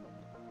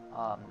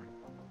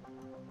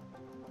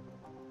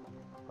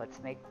 Let's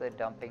make the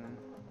dumping...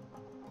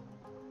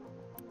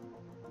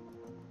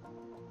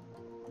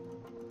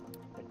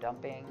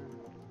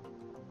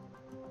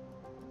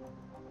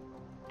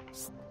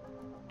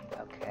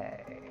 Okay.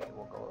 Okay,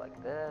 we'll go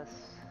like this.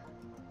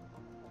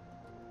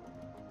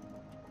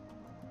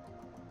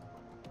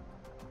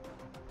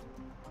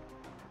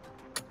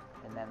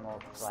 And then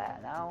we'll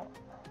flatten out.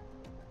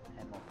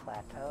 And we'll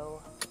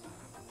plateau.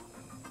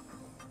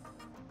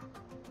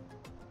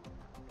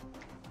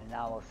 And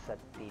now we'll set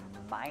the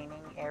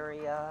mining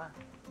area.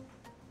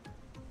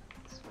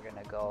 So we're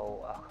gonna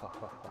go...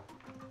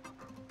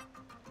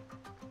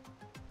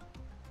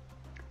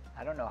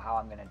 I don't know how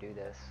I'm gonna do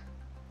this.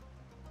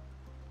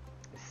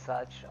 It's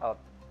such a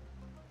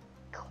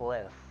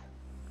cliff.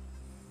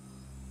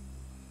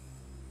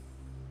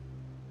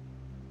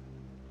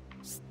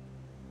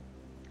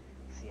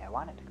 See, I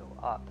want it to go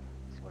up.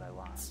 That's what I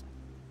want.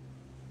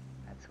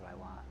 That's what I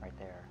want right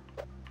there.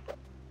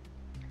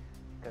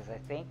 Because I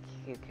think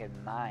you can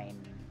mine.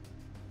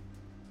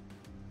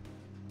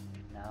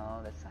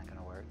 No, that's not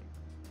gonna work.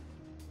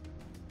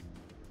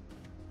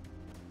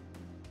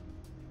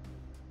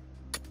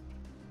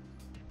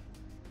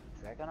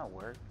 Is that gonna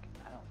work?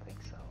 I don't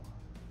think so.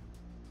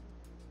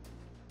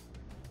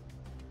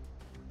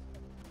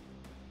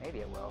 Maybe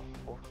it will.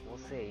 We'll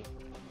see.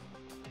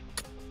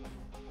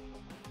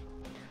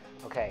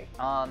 Okay,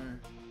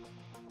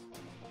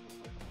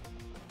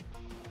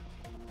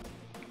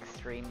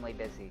 extremely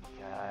busy,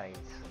 guys.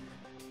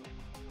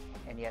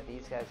 And yet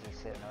these guys are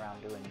sitting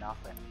around doing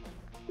nothing.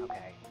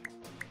 Okay.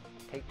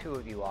 Take 2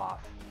 of you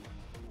off.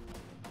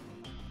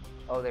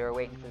 Oh, they were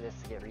waiting for this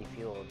to get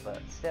refueled,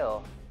 but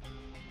still.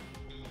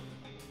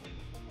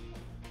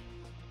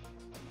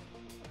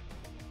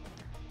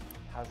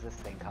 How's this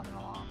thing coming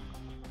along?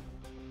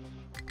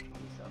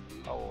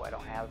 Oh, I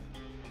don't have...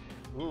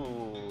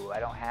 Ooh, I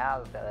don't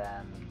have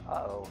them.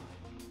 Uh-oh.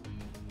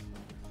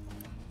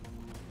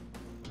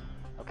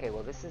 Okay,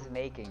 well this is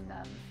making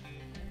them.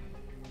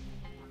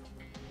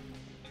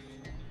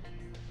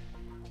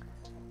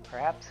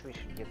 Perhaps we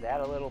should give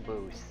that a little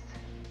boost.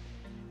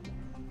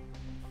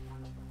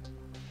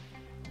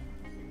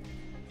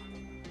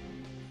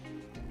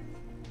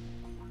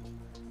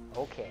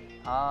 Okay,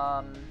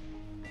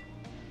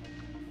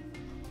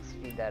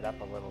 speed that up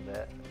a little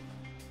bit.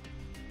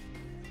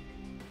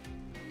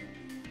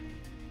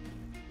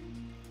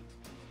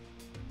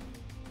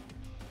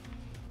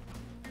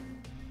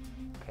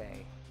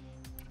 Okay.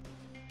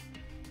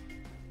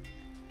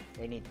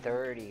 They need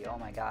 30, oh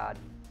my god.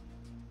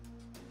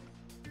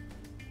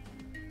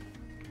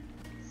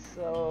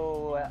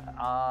 So,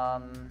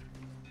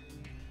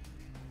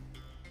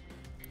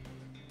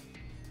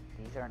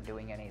 these aren't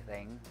doing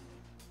anything.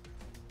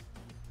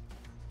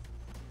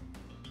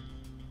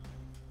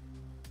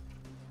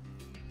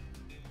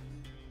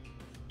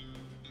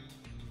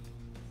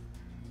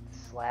 The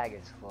slag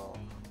is full.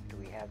 Do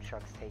we have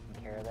trucks taking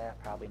care of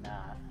that? Probably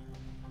not.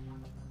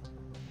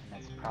 And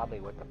that's probably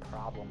what the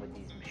problem with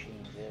these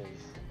machines is.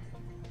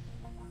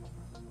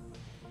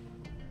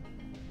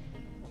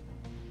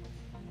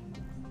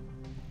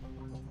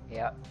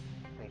 Yep,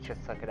 they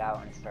just took it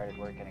out and it started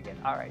working again.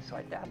 Alright, so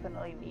I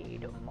definitely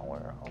need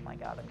more. Oh my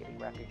god, I'm getting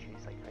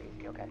refugees like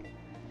crazy. Okay.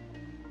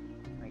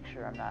 Make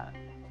sure I'm not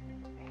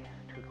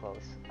too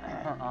close.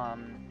 I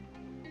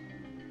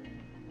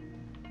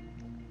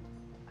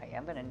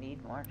am gonna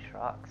need more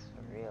trucks,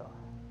 for real.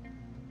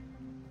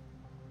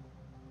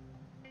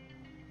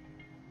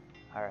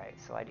 Alright,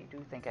 so I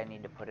do think I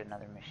need to put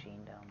another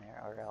machine down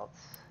there, or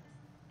else...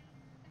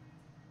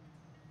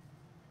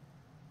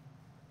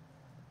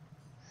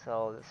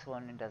 So this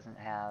one doesn't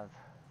have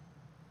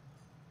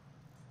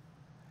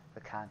the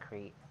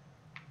concrete.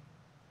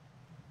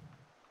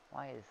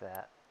 Why is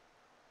that?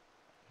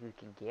 You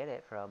can get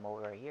it from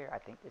over here. I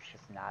think there's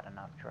just not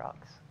enough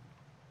trucks.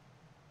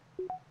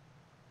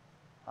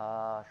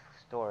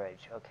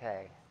 Storage,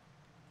 okay.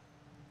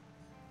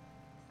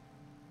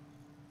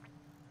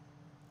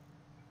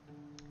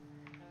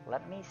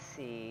 Let me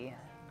see.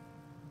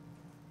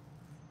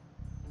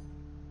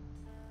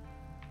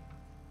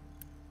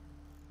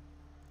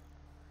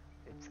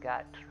 It's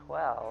got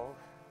 12.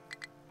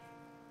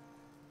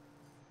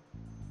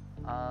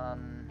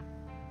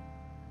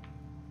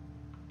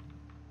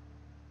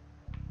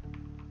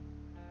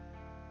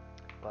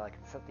 Well, I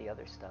can set the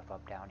other stuff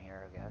up down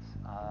here, I guess.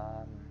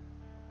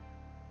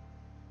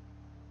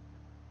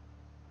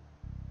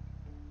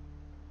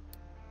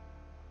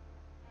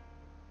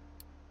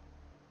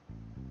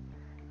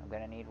 I'm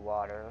gonna need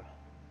water.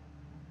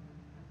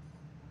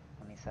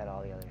 Let me set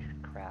all the other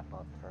crap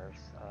up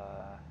first.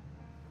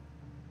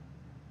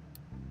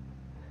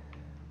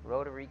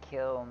 Rotary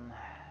kiln.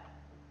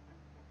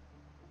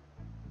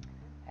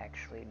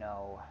 Actually,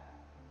 no.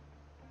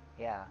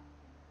 Yeah.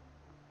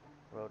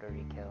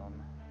 Rotary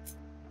kiln.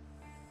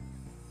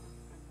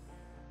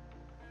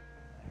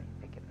 I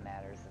don't think it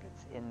matters that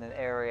it's in the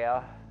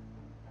area.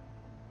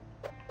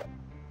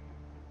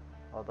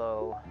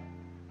 Although,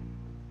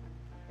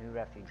 new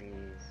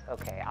refugees.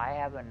 Okay, I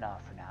have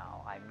enough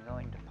now. I'm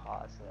going to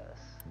pause this.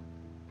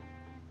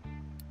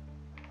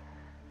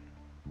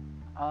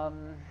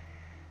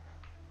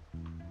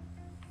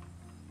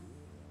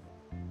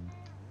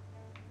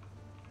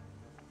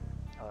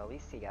 Oh, at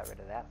least he got rid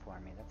of that for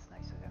me. That's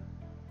nice of him.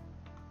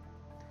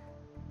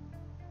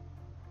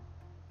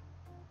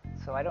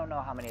 So I don't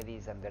know how many of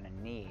these I'm going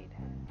to need.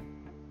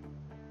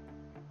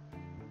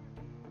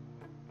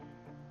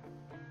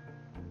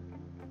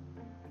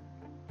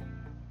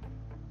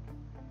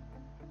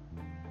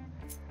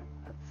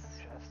 Let's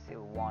just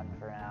do one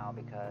for now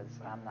because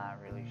I'm not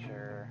really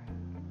sure.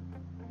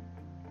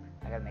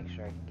 I gotta make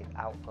sure I can get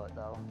output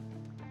though.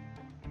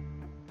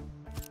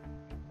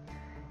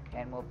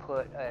 And we'll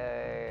put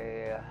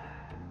a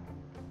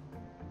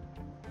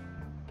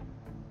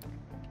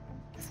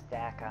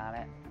stack on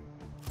it.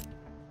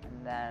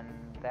 And then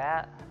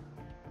that.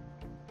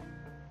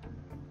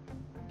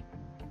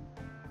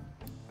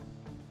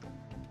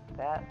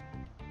 That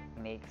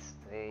makes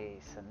the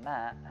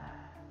cement.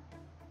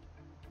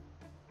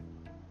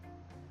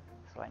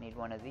 So I need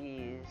one of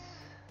these.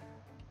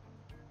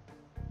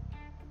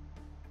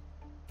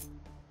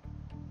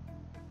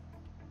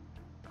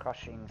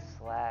 Crushing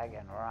slag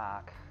and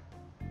rock.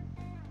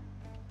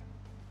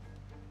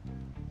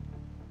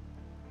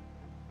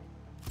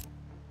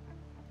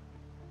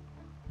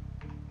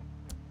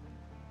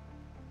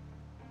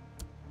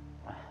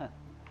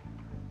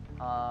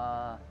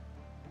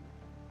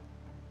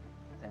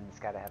 Then it's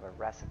got to have a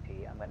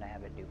recipe. I'm going to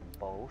have it do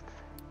both.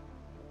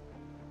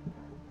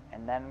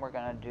 And then we're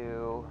going to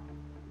do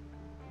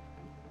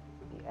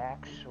the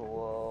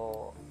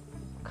actual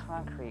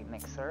concrete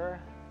mixer,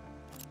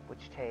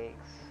 which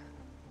takes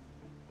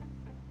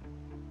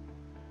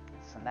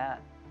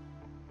cement,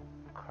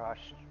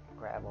 crushed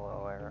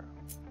gravel or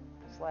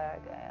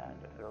slag, and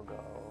it'll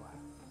go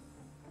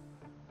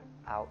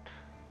out.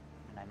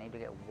 And I need to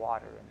get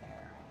water in there.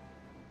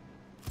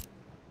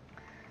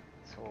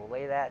 So we'll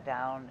lay that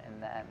down,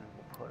 and then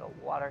we'll put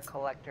a water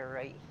collector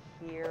right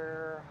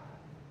here.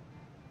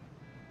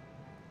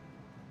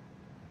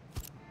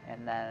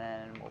 And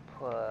then we'll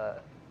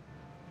put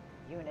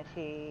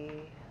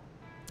Unity.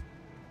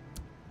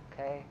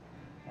 Okay,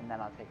 and then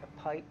I'll take a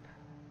pipe.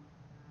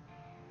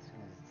 As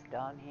soon as it's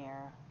done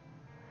here,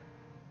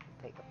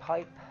 take a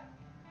pipe.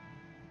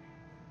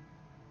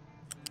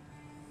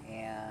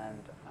 And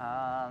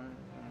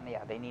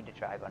yeah, they need to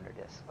drive under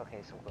this.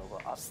 Okay, so we'll go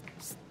up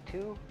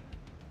 2.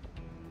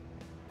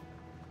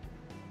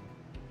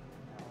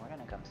 We're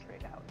gonna come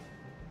straight out.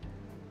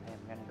 And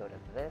we're gonna go to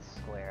this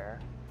square.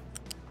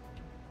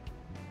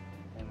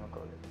 Then we'll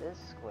go to this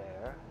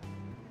square.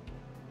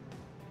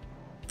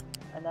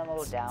 And then we'll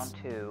go down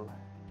 2.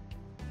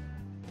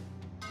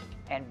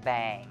 And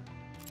bang.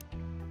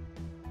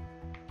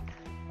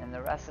 And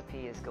the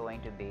recipe is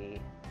going to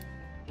be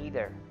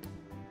either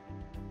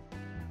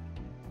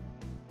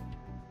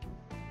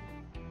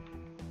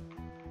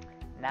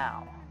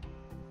now.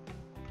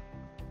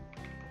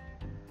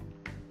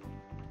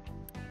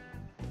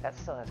 That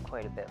still has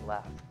quite a bit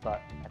left,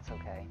 but that's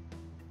okay.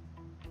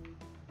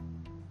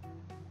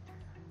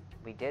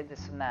 We did the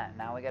cement,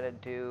 now we gotta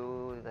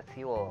do the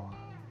fuel.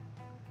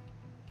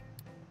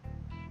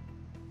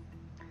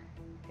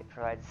 It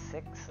provides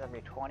 6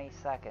 every 20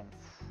 seconds.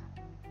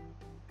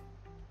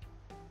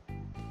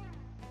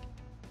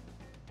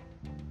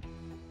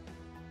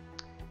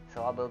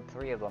 So I'll build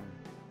 3 of them.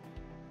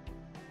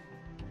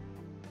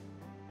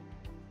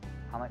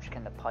 How much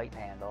can the pipe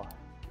handle?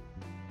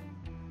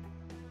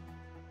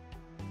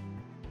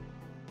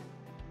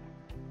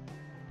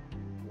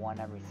 1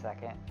 every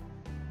second.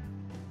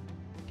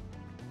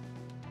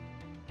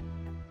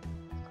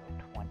 So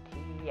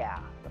 20, yeah,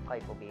 the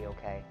pipe will be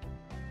okay.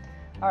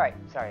 Alright,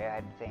 sorry, I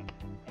had to think,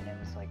 and it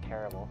was like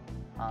terrible.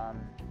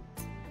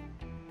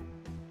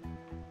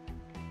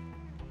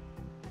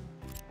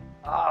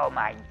 Oh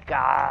my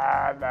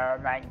god, oh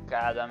my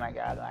god, oh my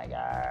god, oh my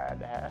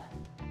god.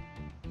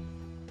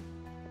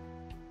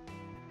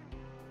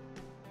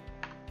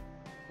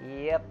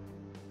 Yep.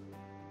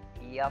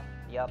 Yep,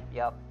 yep,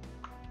 yep.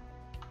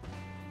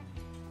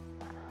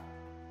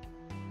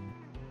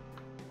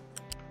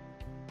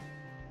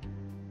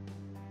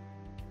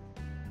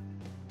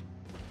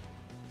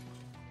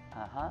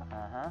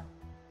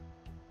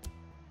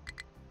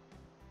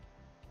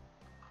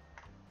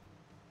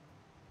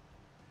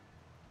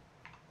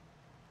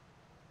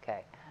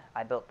 Okay,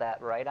 I built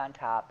that right on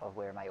top of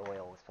where my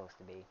oil was supposed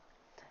to be,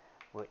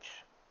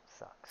 which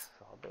sucks.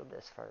 So I'll build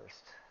this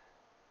first.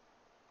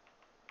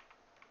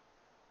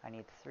 I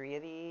need 3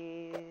 of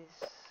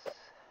these,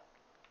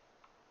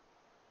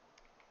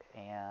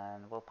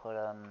 and we'll put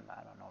them,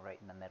 I don't know, right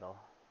in the middle.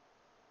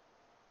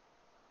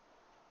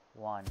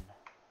 1.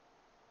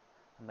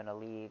 I'm going to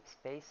leave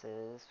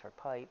spaces for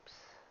pipes.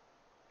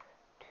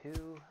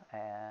 2,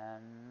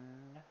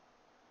 and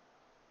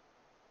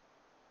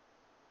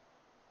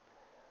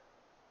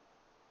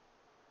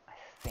I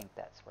think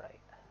that's right.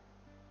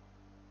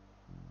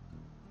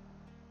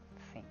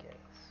 I think it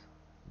is.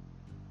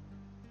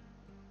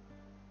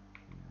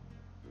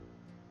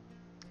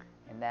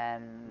 And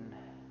then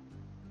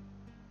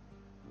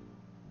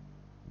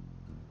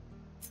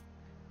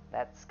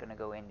that's going to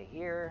go into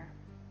here.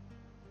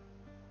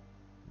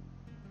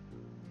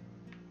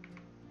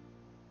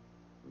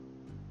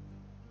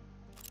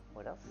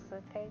 What else does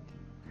it take?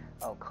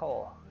 Oh,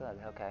 coal. Good,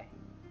 okay.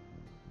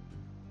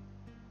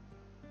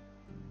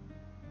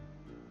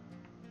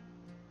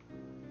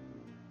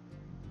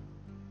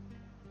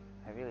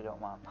 I really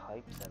don't want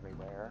pipes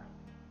everywhere.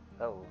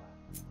 Oh.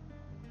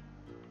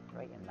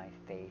 Right in my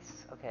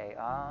face. Okay,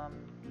 I'm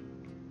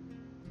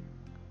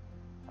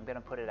gonna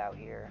put it out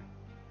here.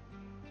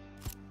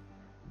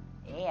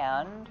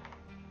 And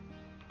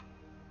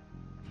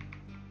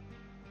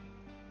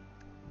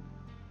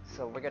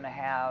so we're gonna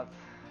have,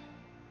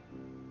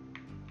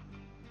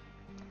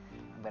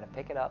 I'm gonna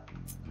pick it up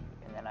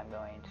and then I'm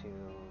going to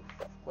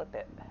flip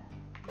it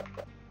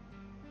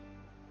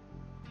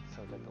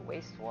so that the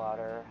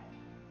wastewater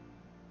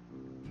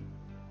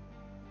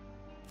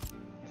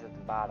is at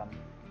the bottom.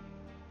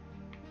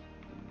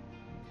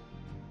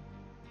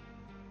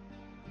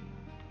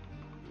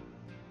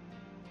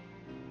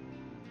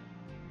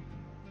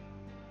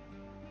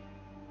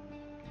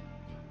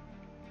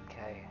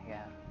 Okay,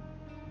 yeah.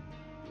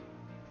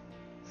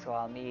 So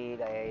I'll need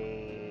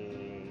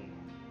a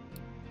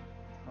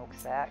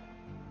smokestack.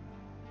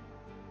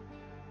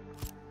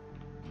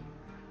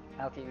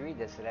 Now if you read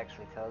this, it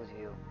actually tells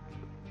you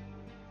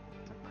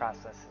the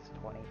process is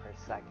 20 per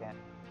second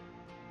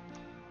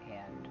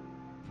and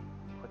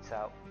puts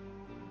out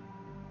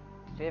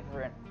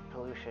different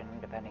pollution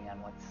depending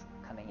on what's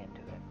coming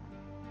into it.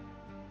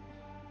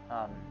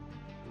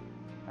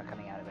 Or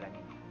coming out of it, I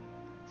mean.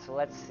 So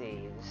let's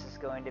see, this is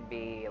going to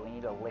be, we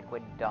need a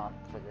liquid dump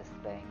for this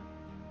thing.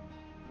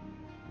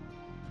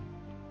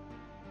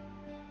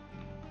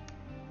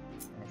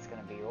 And it's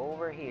going to be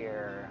over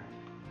here.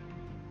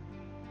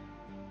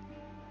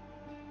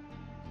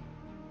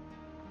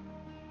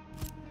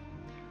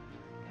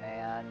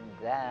 And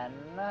then...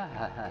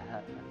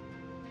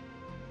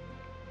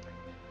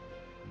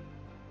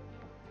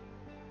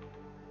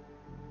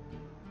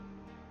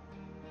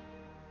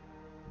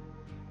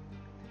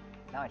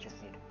 now I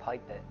just need to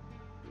pipe it.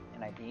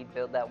 And I need to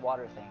build that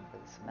water thing for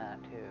the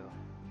cement too.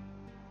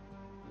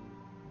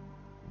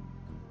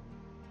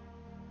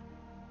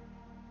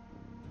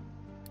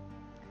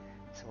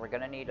 So we're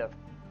gonna need a...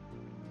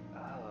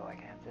 oh, I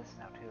can have this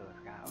now too, I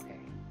forgot, okay.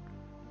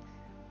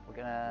 We're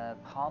gonna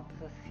pump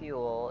the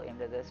fuel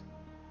into this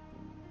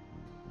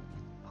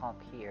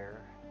pump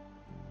here.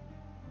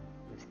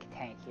 This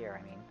tank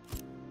here, I mean.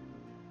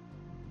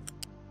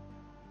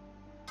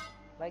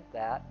 Like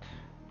that.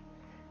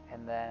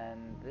 And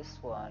then this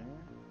one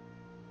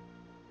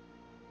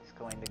is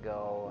going to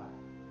go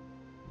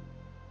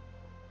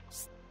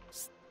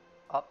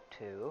up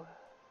to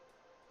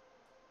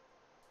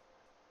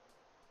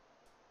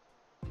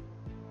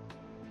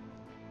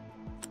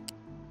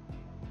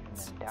and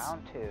then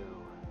down to,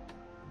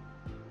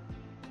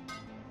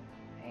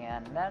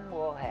 and then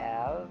we'll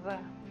have, how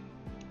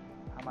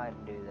am I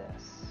going to do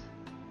this?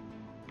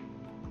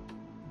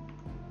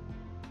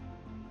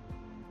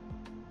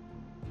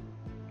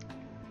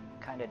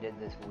 Kind of did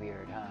this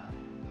weird, huh?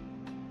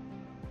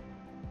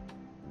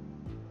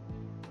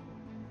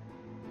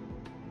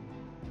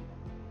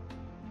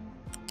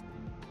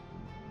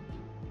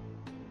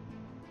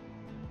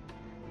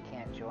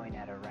 Can't join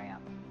at a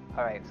ramp.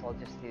 Alright, so I'll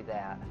just do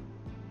that.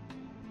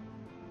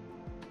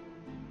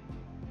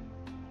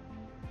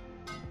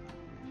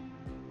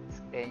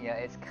 Yeah,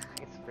 it's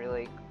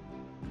really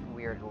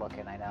weird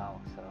looking, I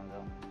know, so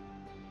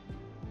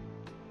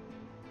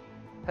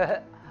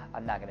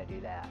I'm not gonna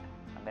do that.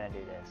 I'm gonna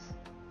do this.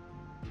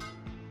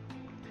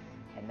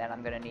 And then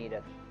I'm gonna need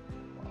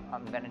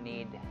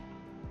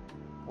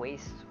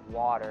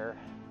wastewater.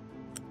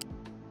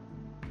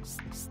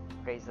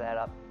 Raise that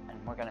up,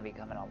 and we're gonna be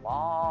coming a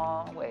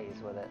long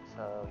ways with it.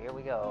 So here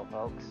we go,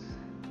 folks.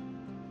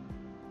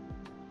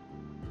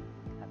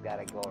 I've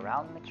gotta go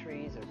around the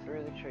trees or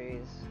through the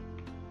trees.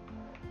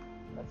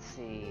 Let's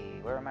see,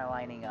 where am I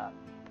lining up?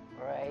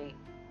 Right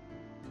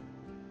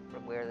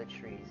where the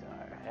trees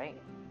are, right?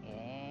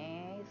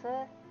 Is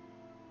it?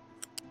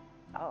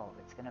 Oh,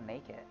 it's gonna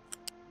make it.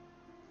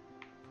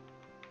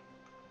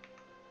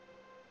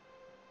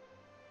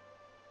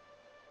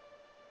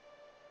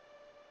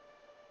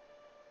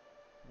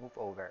 Move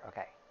over,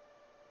 okay.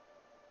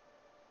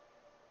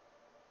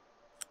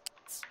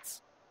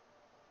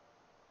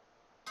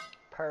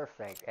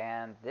 Perfect,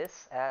 and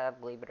this,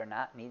 believe it or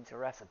not, needs a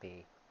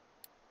recipe.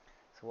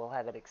 So we'll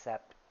have it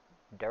accept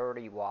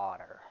dirty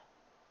water.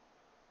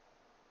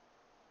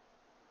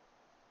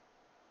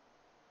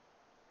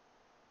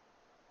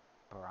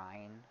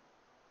 Brine.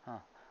 Huh.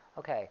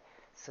 Okay,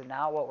 so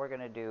now what we're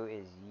going to do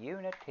is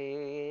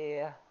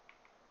Unity.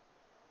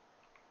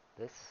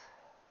 This.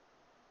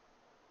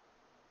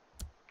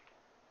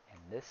 And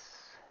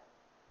this.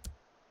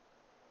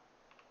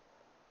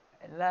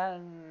 And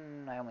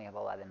then I only have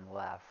 11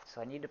 left. So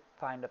I need to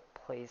find a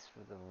place for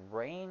the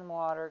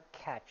rainwater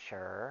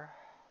catcher.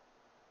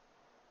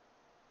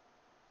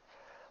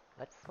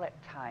 Let's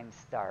let time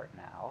start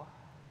now,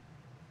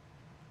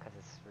 because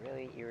it's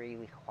really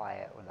eerily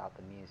quiet without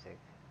the music,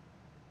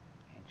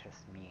 and just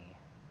me.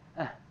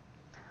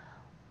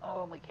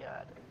 Oh my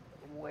god,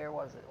 where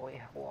was it? We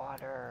have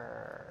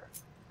water.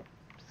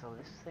 So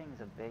this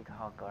thing's a big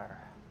hugger.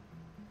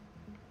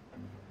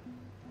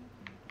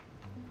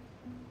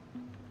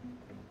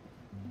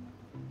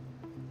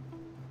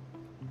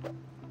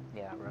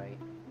 Yeah, right.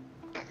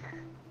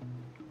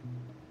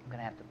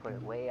 gonna have to put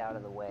it way out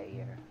of the way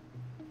here.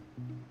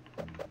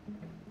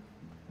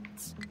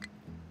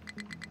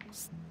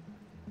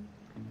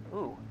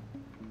 Ooh,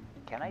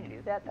 can I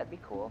do that? That'd be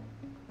cool.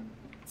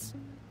 So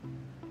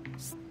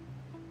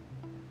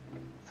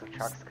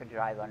trucks could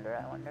drive under,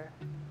 I wonder.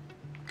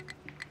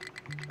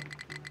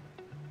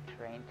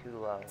 Train too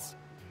low.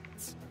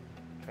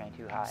 Train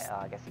too high.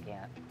 Oh, I guess you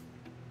can't.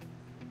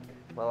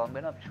 Well, I'm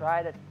gonna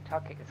try to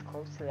tuck it as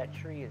close to that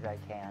tree as I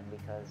can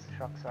because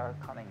trucks are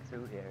coming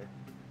through here.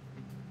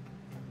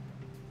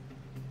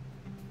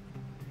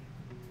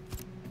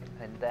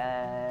 And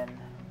then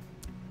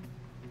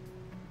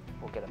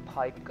we'll get a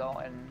pipe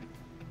going.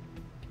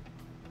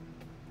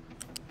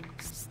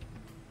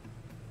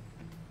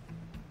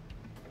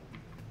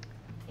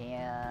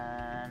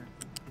 And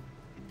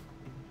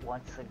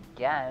once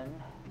again,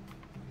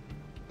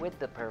 with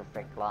the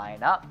perfect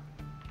lineup,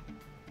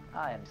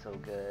 I am so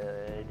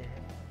good.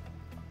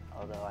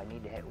 Although I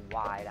need to hit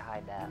Y to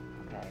hide that.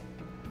 Okay.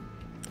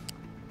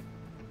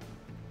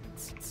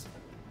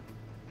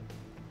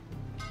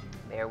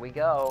 There we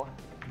go.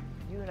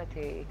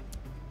 Unity.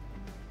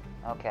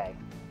 Okay.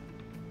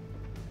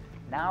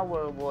 Now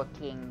we're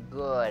looking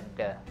good.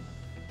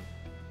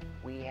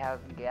 We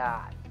have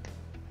got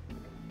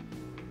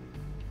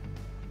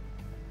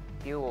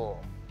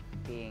fuel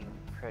being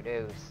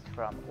produced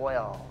from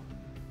oil.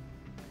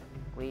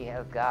 We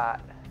have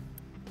got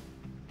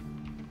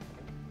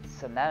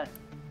cement,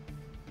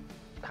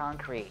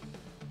 concrete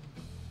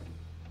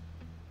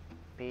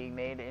being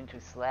made into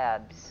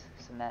slabs,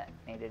 cement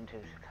made into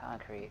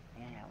concrete.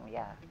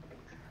 Yeah.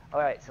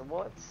 Alright, so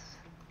what's...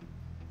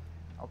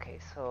 Okay,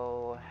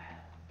 so...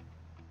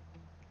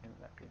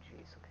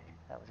 Refugees, okay.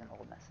 That was an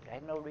old message. I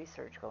have no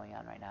research going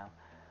on right now.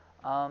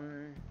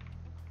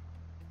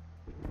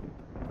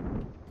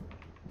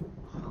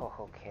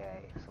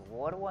 Okay, so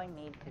what do I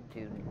need to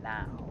do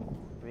now?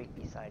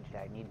 Besides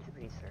that, I need to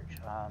research.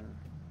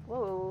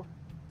 Whoa!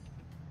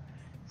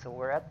 So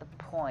we're at the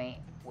point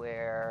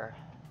where...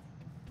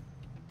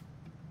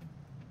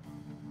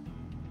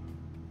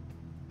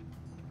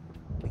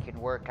 we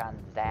can work on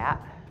that.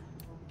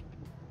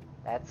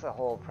 That's a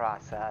whole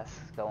process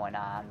going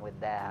on with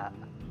that.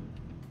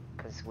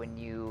 Because when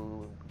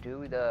you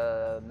do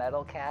the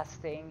metal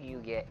casting, you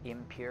get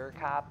impure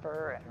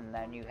copper, and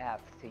then you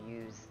have to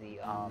use the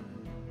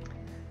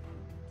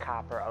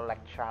copper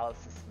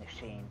electrolysis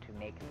machine to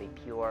make the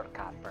pure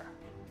copper.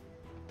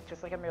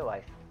 Just like in real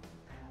life.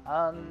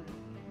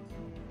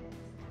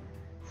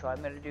 So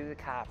I'm going to do the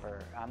copper.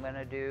 I'm going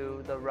to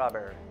do the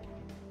rubber.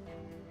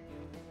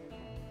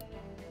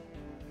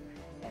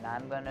 And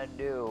I'm going to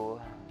do...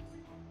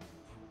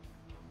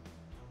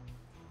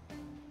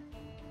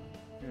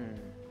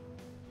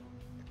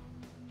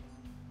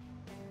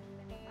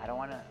 I don't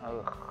want to...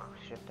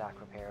 shift dock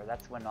repair.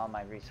 That's when all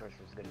my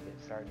resources are going to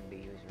get starting to be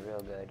used real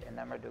good. And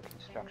then we're going to do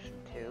construction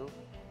too.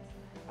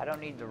 I don't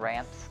need the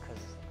ramps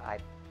because I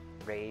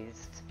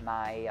raised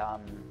my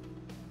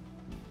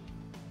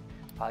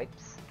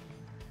pipes.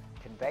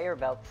 Conveyor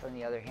belts, on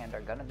the other hand,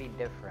 are going to be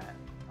different.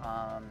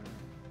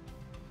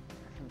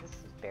 This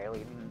has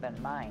barely even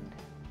been mined.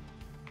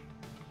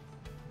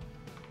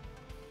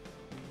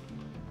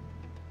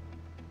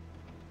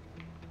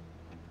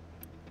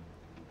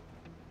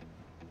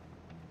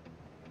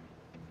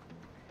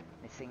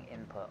 Missing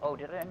input. Oh,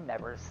 did I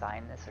never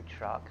assign this a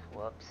truck?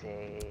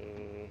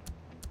 Whoopsie.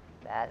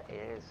 That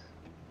is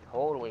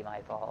totally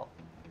my fault.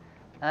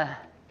 The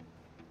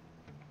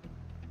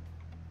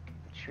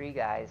tree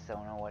guys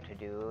don't know what to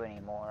do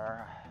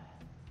anymore.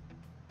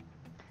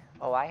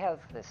 Oh, I have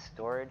the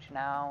storage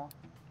now.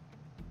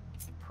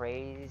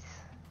 Praise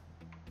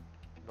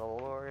the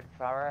Lord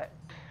for it.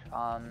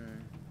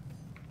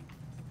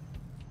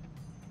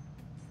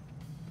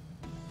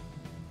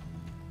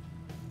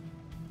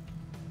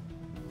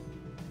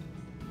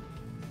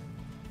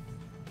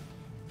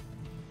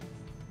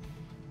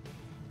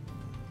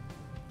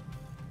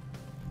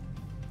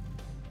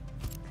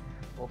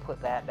 We'll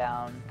put that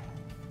down,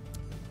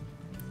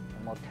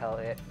 and we'll tell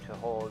it to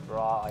hold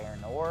raw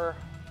iron ore.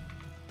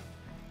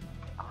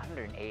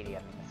 180, I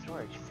mean, the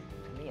storage,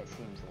 to me, it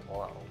seems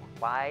low.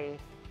 Why?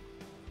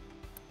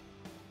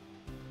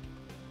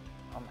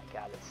 Oh my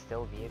god, there's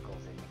still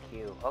vehicles in the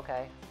queue.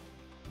 Okay.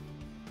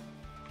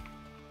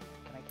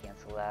 Can I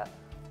cancel that?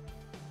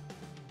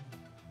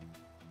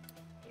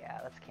 Yeah,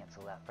 let's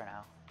cancel that for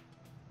now.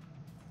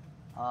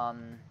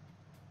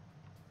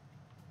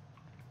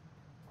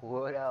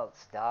 What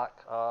else,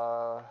 Doc?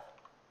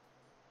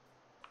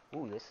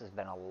 Ooh, this has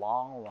been a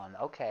long one.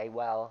 Okay,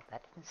 well,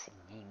 that didn't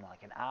seem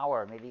like an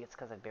hour. Maybe it's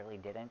because I barely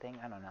did anything.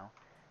 I don't know.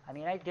 I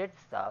mean, I did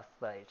stuff,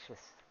 but it's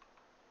just...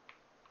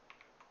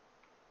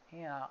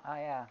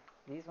 Yeah,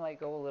 these might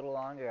go a little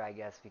longer, I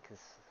guess,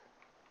 because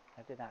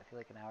that did not feel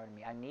like an hour to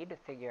me. I need to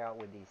figure out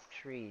with these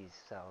trees,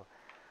 so...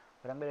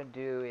 What I'm going to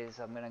do is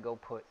I'm going to go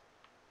put...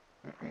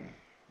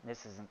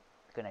 This isn't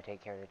going to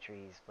take care of the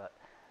trees, but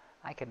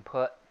I can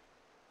put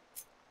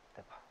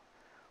the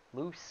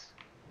loose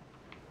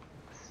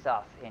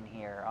stuff in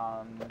here.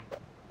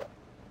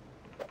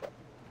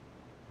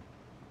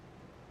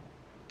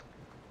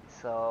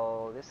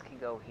 So this can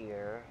go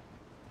here.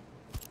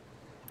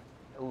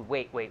 Ooh,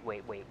 wait.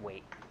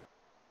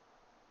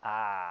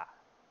 Ah,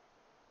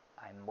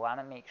 I want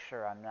to make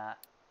sure I'm not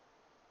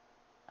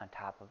on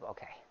top of,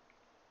 okay.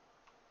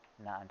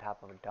 Not on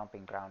top of a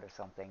dumping ground or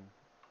something.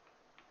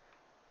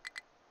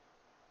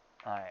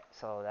 Alright,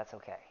 so that's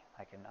okay.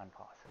 I can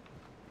unpause.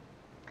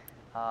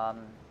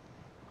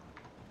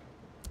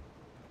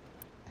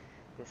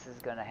 This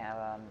is going to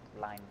have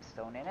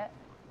limestone in it.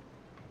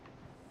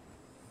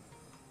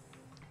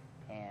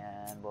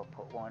 And we'll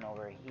put one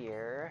over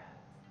here.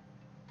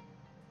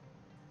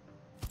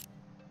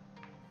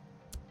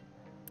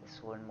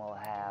 This one will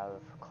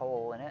have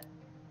coal in it.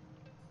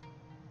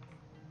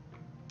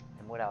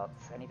 And what else?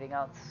 Anything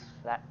else?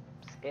 That's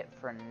it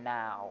for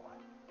now.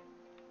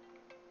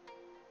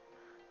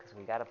 Because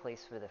we got a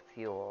place for the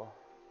fuel.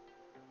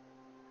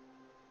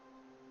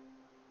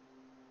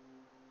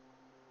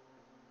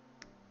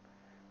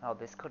 Oh,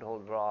 this could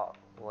hold raw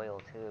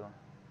oil too.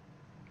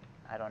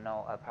 I don't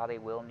know. I probably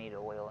will need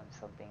oil and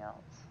something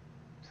else.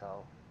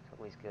 So it's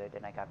always good.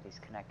 And I got these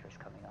connectors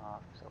coming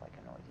off, so I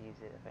can always use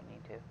it if I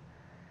need to.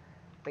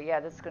 But yeah,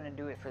 that's going to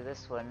do it for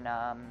this one.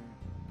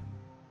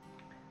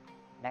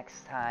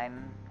 Next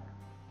time,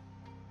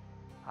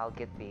 I'll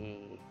get the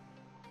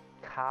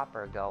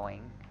copper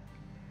going.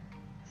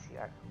 See,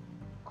 our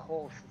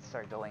coal should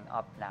start going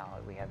up now.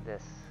 We have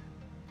this.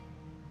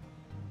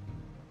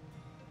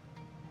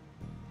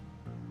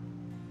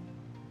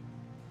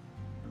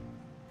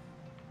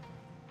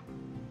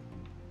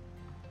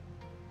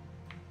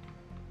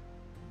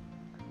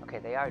 Okay,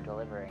 they are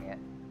delivering it.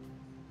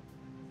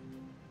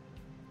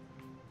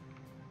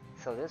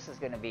 So this is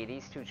going to be,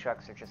 these two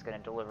trucks are just going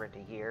to deliver it to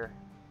here.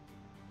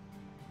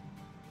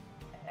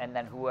 And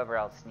then whoever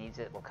else needs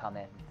it will come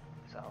in.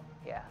 So,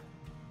 yeah.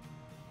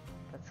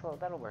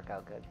 That'll work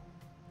out good.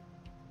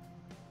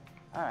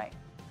 Alright.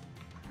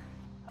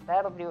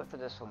 That'll do it for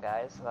this one,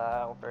 guys.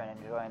 I hope you're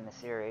enjoying the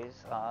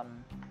series. I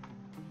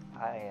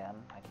am.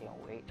 I can't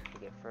wait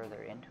to get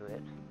further into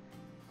it.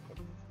 It's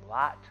a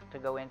lot to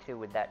go into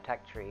with that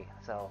tech tree.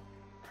 So,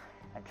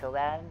 until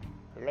then,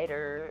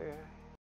 later.